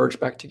have to be merged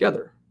back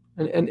together?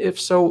 And if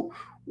so,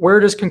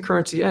 where does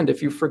concurrency end?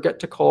 If you forget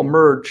to call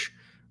merge,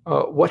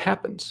 what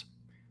happens?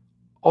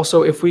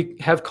 Also, if we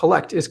have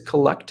collect, is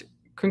collect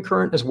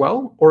concurrent as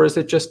well? Or is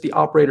it just the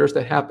operators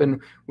that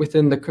happen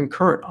within the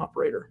concurrent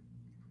operator?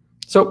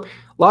 So a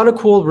lot of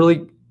cool,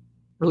 really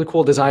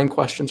cool design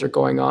questions are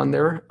going on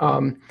there.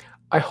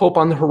 I hope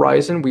on the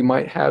horizon we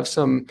might have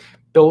some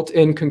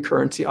built-in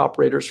concurrency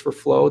operators for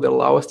Flow that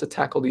allow us to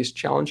tackle these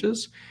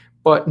challenges,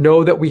 but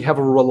know that we have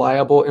a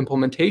reliable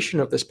implementation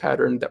of this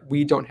pattern that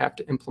we don't have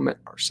to implement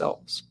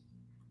ourselves.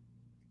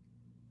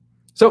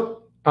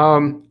 So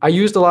I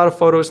used a lot of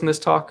photos in this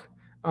talk.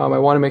 I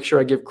want to make sure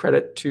I give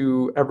credit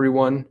to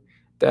everyone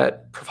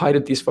that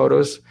provided these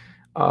photos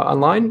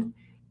online.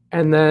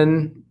 And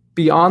then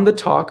beyond the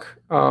talk,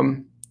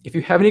 if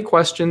you have any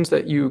questions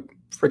that you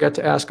forget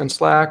to ask on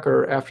Slack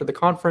or after the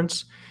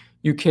conference,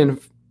 you can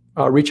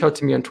reach out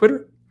to me on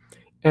Twitter.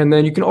 And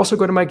then you can also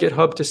go to my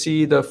GitHub to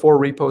see the 4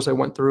 repos I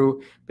went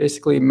through,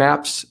 basically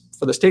maps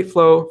for the state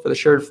flow, for the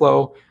shared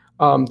flow,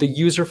 the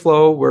user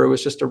flow, where it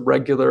was just a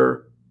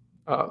regular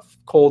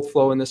cold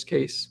flow in this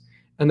case,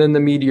 and then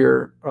the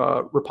Meteor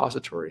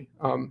repository.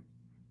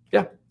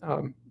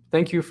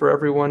 Thank you for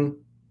everyone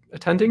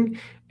attending,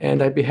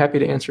 and I'd be happy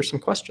to answer some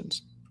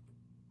questions.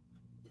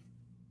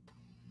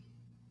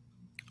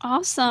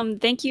 Awesome.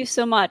 Thank you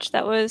so much.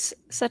 That was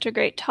such a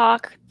great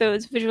talk.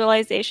 Those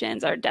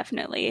visualizations are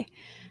definitely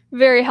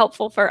very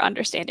helpful for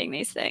understanding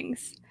these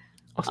things.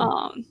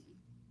 Awesome.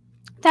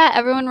 That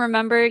everyone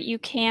remember, you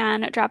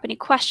can drop any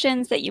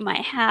questions that you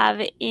might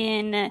have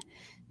in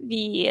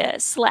the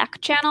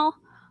Slack channel.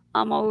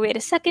 I'll wait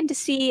a second to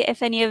see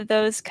if any of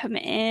those come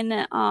in.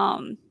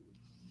 And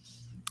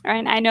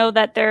I know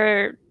that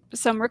there are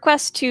some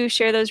requests to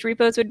share those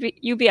repos. Would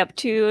you be up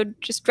to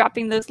just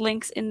dropping those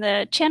links in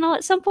the channel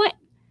at some point?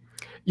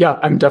 Yeah,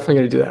 I'm definitely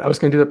going to do that. I was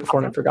going to do that before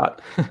and I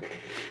forgot.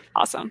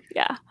 Awesome.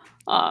 Yeah.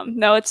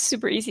 No, it's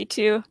super easy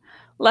to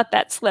let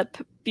that slip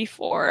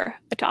before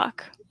the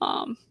talk.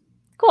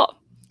 Cool.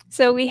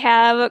 So we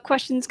have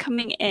questions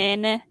coming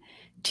in.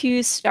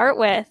 To start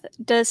with,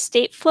 does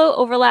Stateflow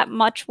overlap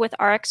much with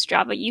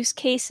RxJava use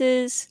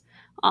cases?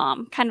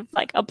 Kind of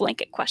like a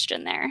blanket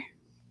question there.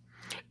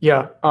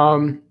 Yeah.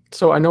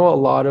 So I know a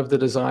lot of the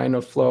design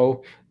of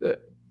Flow.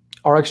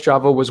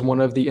 RxJava was one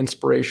of the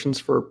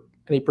inspirations for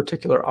any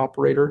particular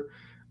operator.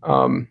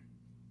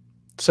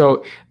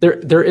 So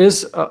there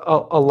is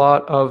a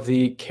lot of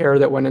the care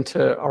that went into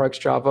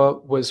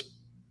RxJava was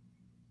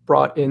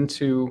brought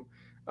into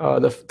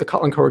the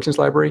Kotlin coroutines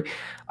library.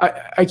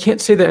 I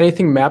can't say that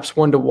anything maps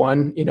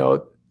one-to-one.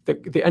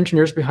 the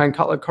engineers behind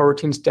Kotlin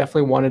coroutines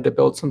definitely wanted to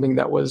build something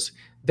that was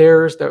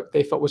theirs, that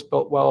they felt was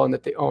built well and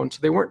that they owned. So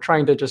they weren't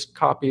trying to just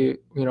copy,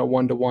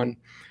 one-to-one.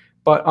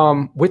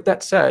 But with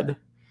that said,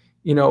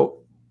 Kotlin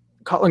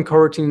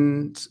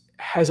coroutines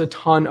has a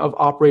ton of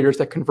operators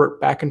that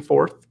convert back and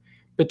forth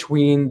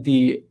between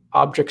the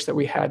objects that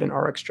we had in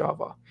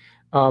RxJava.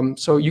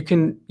 So you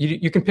can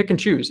pick and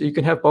choose. You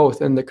can have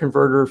both, and the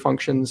converter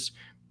functions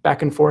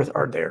back and forth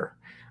are there.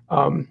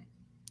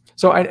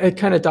 So I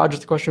kind of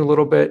dodged the question a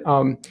little bit.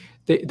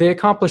 They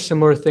accomplish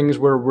similar things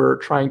where we're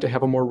trying to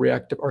have a more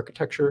reactive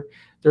architecture.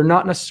 They're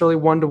not necessarily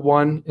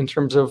one-to-one in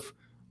terms of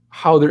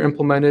how they're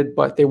implemented,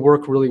 but they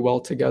work really well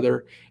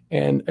together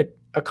and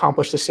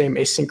accomplish the same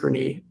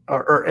asynchrony,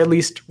 or at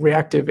least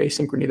reactive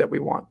asynchrony that we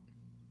want.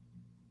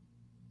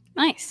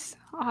 Nice.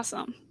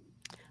 Awesome.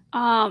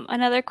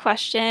 Another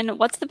question,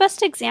 what's the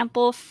best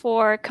example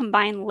for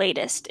combine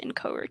latest in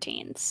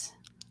coroutines?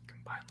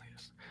 Combine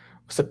latest.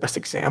 What's the best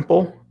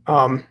example?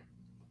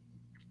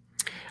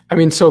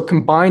 So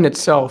combine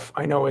itself,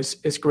 I know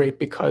is great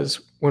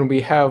because when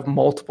we have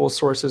multiple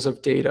sources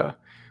of data,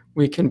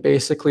 we can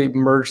basically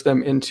merge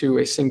them into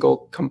a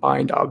single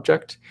combined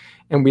object,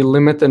 and we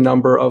limit the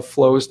number of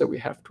flows that we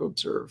have to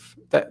observe.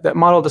 That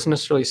model doesn't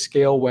necessarily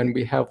scale when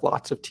we have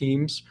lots of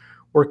teams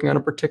working on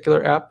a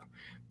particular app,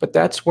 but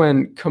that's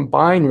when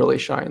combine really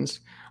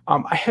shines.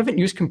 I haven't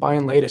used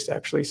combine latest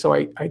actually, so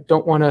I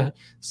don't want to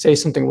say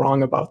something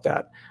wrong about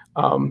that.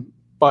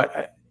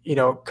 But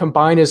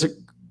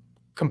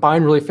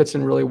combine really fits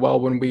in really well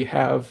when we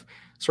have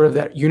sort of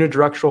that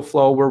unidirectional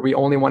flow where we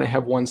only want to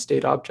have one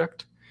state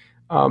object.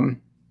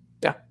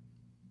 Yeah.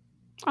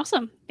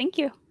 Awesome. Thank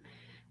you.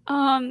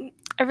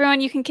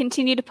 Everyone, you can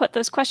continue to put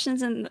those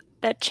questions in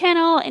the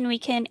channel and we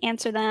can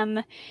answer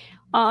them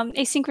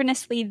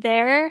asynchronously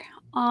there.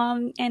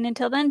 And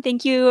until then,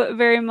 thank you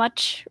very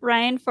much,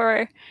 Ryan,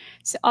 for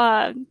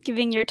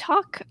giving your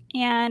talk.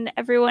 And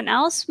everyone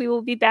else, we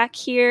will be back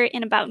here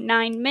in about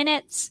 9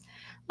 minutes.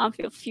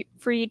 Feel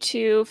free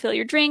to fill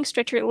your drink,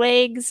 stretch your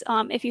legs.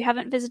 If you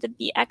haven't visited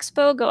the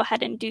expo, go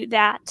ahead and do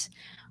that.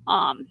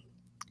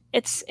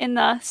 It's in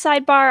the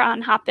sidebar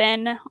on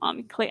Hopin.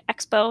 Click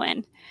Expo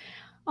and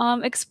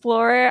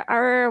explore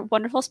our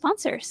wonderful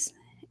sponsors.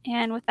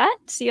 And with that,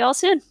 see you all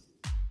soon.